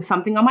was doing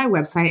something on my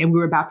website and we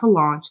were about to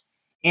launch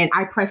and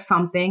I pressed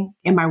something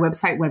and my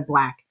website went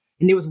black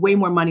and there was way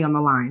more money on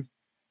the line.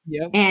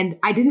 Yep. And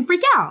I didn't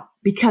freak out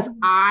because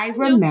I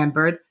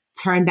remembered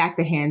Turn Back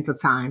the Hands of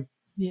Time.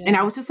 Yeah. And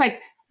I was just like,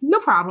 no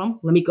problem.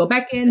 Let me go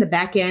back in the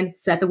back end,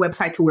 set the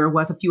website to where it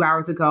was a few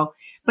hours ago.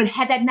 But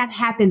had that not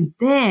happened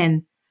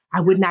then,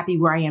 I would not be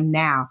where I am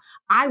now.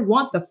 I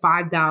want the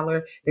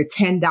 $5, the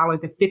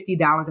 $10, the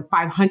 $50, the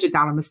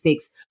 $500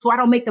 mistakes. So I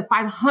don't make the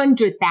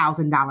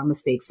 $500,000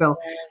 mistakes. So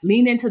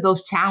lean into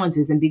those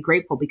challenges and be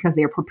grateful because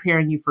they're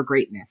preparing you for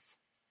greatness.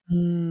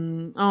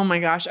 Oh my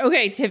gosh.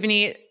 Okay,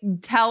 Tiffany,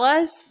 tell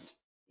us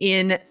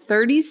in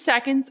 30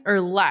 seconds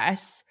or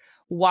less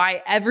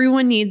why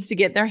everyone needs to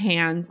get their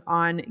hands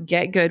on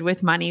Get Good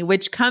with Money,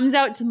 which comes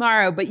out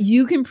tomorrow, but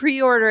you can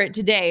pre-order it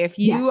today. If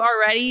you are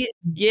ready,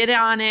 get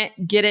on it,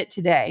 get it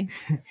today.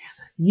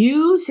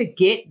 You should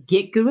get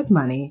Good with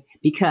Money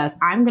because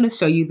I'm going to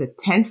show you the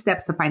 10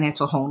 steps to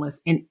financial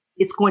wholeness, and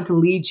it's going to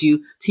lead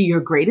you to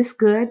your greatest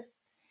good,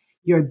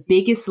 your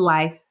biggest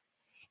life,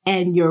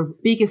 and your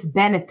biggest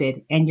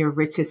benefit and your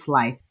richest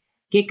life.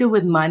 Get Good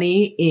with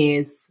Money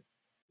is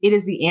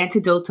the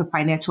antidote to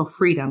financial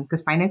freedom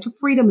because financial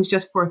freedom is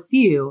just for a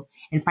few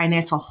and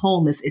financial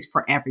wholeness is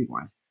for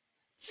everyone.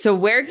 So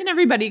where can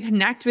everybody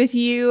connect with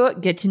you,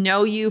 get to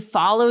know you,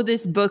 follow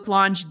this book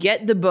launch,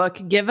 get the book?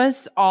 Give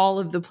us all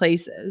of the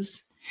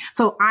places.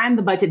 So I'm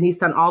the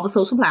Budgetnista on all the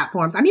social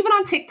platforms. I'm even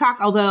on TikTok,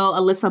 although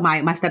Alyssa,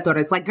 my stepdaughter,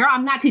 is like, girl,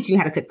 I'm not teaching you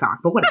how to TikTok,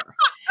 but whatever.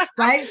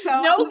 Right?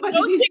 So no dance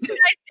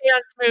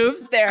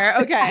moves there.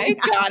 Okay,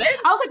 got it.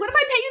 I was like, what if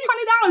I pay you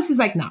 $20? She's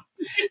like, no.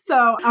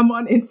 So I'm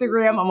on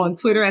Instagram. I'm on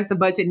Twitter as the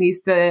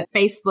Budgetnista,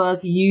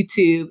 Facebook,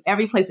 YouTube,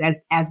 every place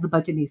as the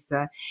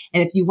Budgetnista.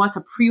 And if you want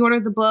to pre-order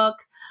the book,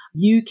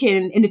 you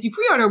can, and if you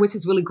pre-order, which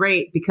is really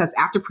great because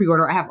after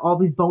pre-order, I have all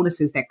these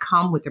bonuses that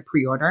come with the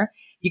pre-order.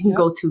 You can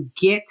go to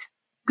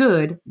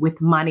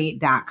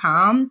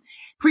getgoodwithmoney.com.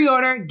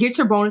 Pre-order, get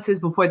your bonuses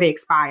before they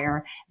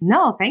expire.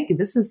 No, thank you.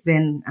 This has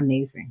been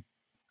amazing.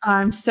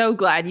 I'm so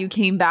glad you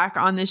came back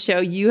on the show.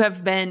 You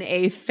have been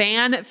a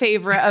fan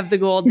favorite of the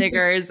Goal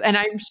Diggers, and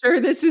I'm sure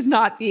this is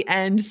not the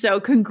end. So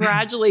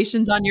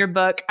congratulations on your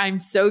book. I'm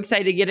so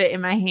excited to get it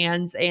in my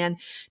hands. And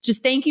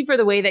just thank you for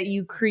the way that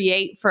you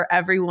create for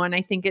everyone.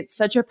 I think it's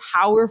such a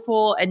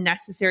powerful and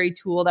necessary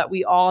tool that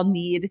we all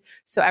need.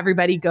 So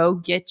everybody go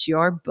get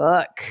your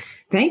book.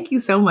 Thank you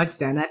so much,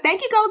 Jenna.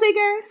 Thank you, Goal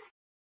Diggers.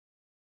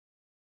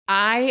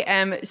 I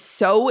am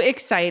so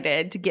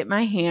excited to get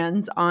my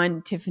hands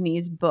on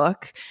Tiffany's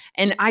book,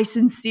 and I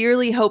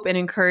sincerely hope and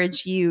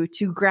encourage you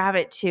to grab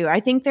it too.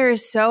 I think there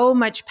is so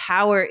much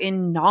power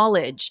in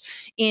knowledge,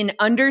 in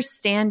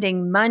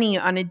understanding money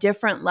on a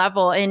different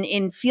level, and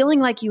in feeling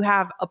like you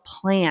have a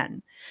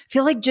plan. I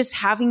feel like just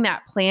having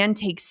that plan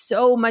takes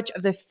so much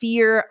of the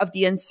fear of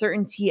the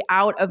uncertainty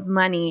out of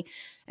money.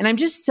 And I'm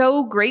just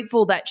so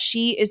grateful that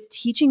she is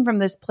teaching from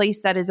this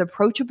place that is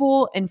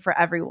approachable and for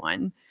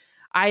everyone.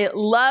 I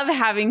love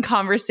having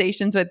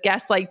conversations with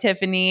guests like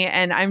Tiffany,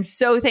 and I'm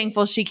so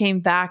thankful she came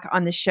back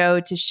on the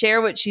show to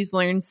share what she's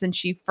learned since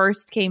she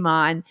first came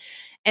on.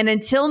 And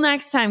until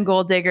next time,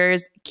 Goal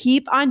Diggers,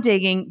 keep on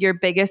digging your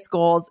biggest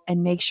goals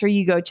and make sure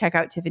you go check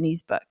out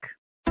Tiffany's book.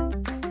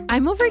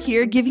 I'm over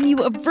here giving you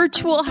a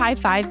virtual high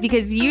five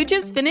because you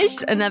just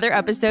finished another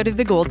episode of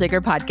the Goal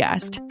Digger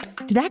podcast.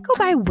 Did that go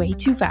by way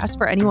too fast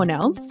for anyone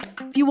else?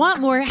 If you want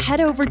more, head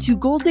over to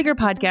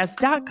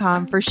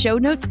goaldiggerpodcast.com for show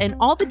notes and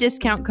all the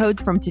discount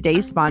codes from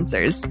today's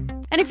sponsors.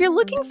 And if you're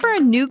looking for a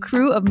new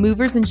crew of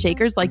movers and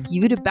shakers like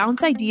you to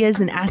bounce ideas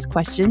and ask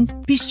questions,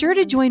 be sure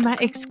to join my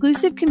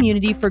exclusive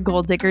community for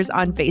Goal Diggers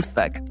on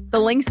Facebook. The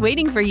link's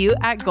waiting for you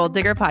at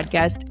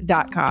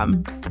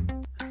goaldiggerpodcast.com.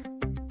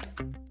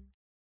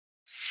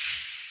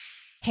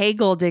 Hey,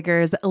 goal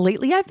diggers.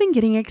 Lately, I've been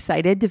getting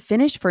excited to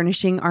finish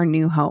furnishing our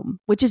new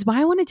home, which is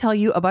why I want to tell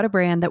you about a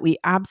brand that we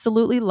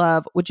absolutely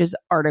love, which is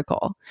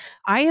Article.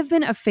 I have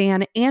been a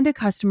fan and a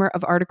customer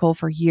of Article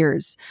for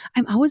years.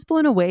 I'm always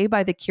blown away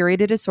by the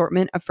curated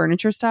assortment of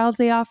furniture styles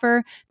they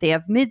offer. They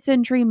have mid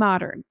century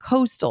modern,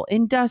 coastal,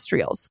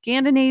 industrial,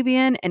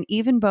 Scandinavian, and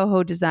even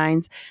boho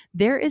designs.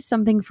 There is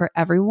something for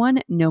everyone,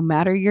 no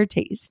matter your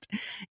taste.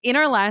 In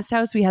our last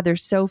house, we had their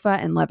sofa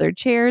and leather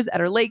chairs.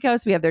 At our lake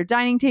house, we have their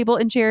dining table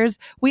and chairs.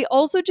 We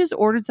also just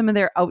ordered some of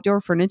their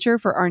outdoor furniture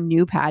for our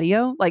new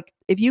patio. Like,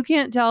 if you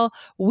can't tell,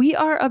 we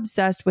are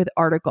obsessed with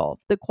Article.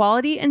 The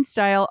quality and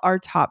style are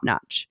top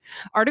notch.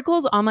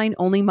 Article's online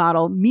only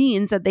model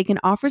means that they can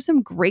offer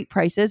some great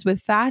prices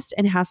with fast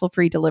and hassle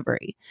free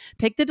delivery.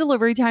 Pick the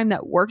delivery time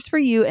that works for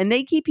you, and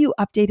they keep you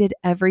updated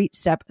every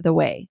step of the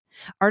way.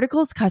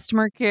 Article's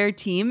customer care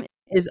team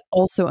is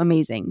also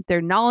amazing.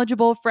 They're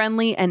knowledgeable,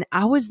 friendly, and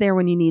always there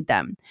when you need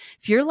them.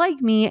 If you're like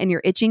me and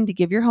you're itching to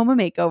give your home a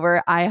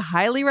makeover, I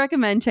highly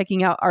recommend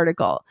checking out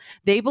Article.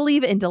 They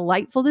believe in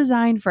delightful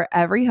design for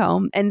every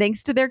home, and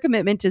thanks to their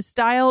commitment to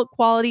style,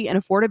 quality,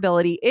 and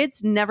affordability,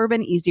 it's never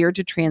been easier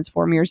to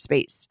transform your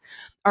space.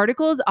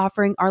 Article is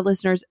offering our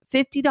listeners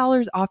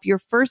 $50 off your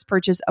first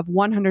purchase of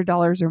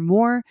 $100 or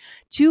more.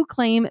 To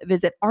claim,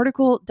 visit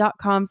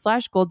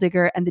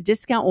article.com/goaldigger and the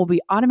discount will be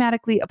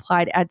automatically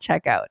applied at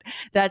checkout.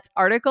 That's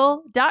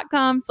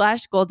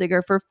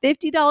article.com/goaldigger for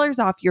 $50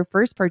 off your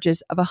first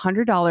purchase of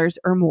 $100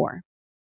 or more.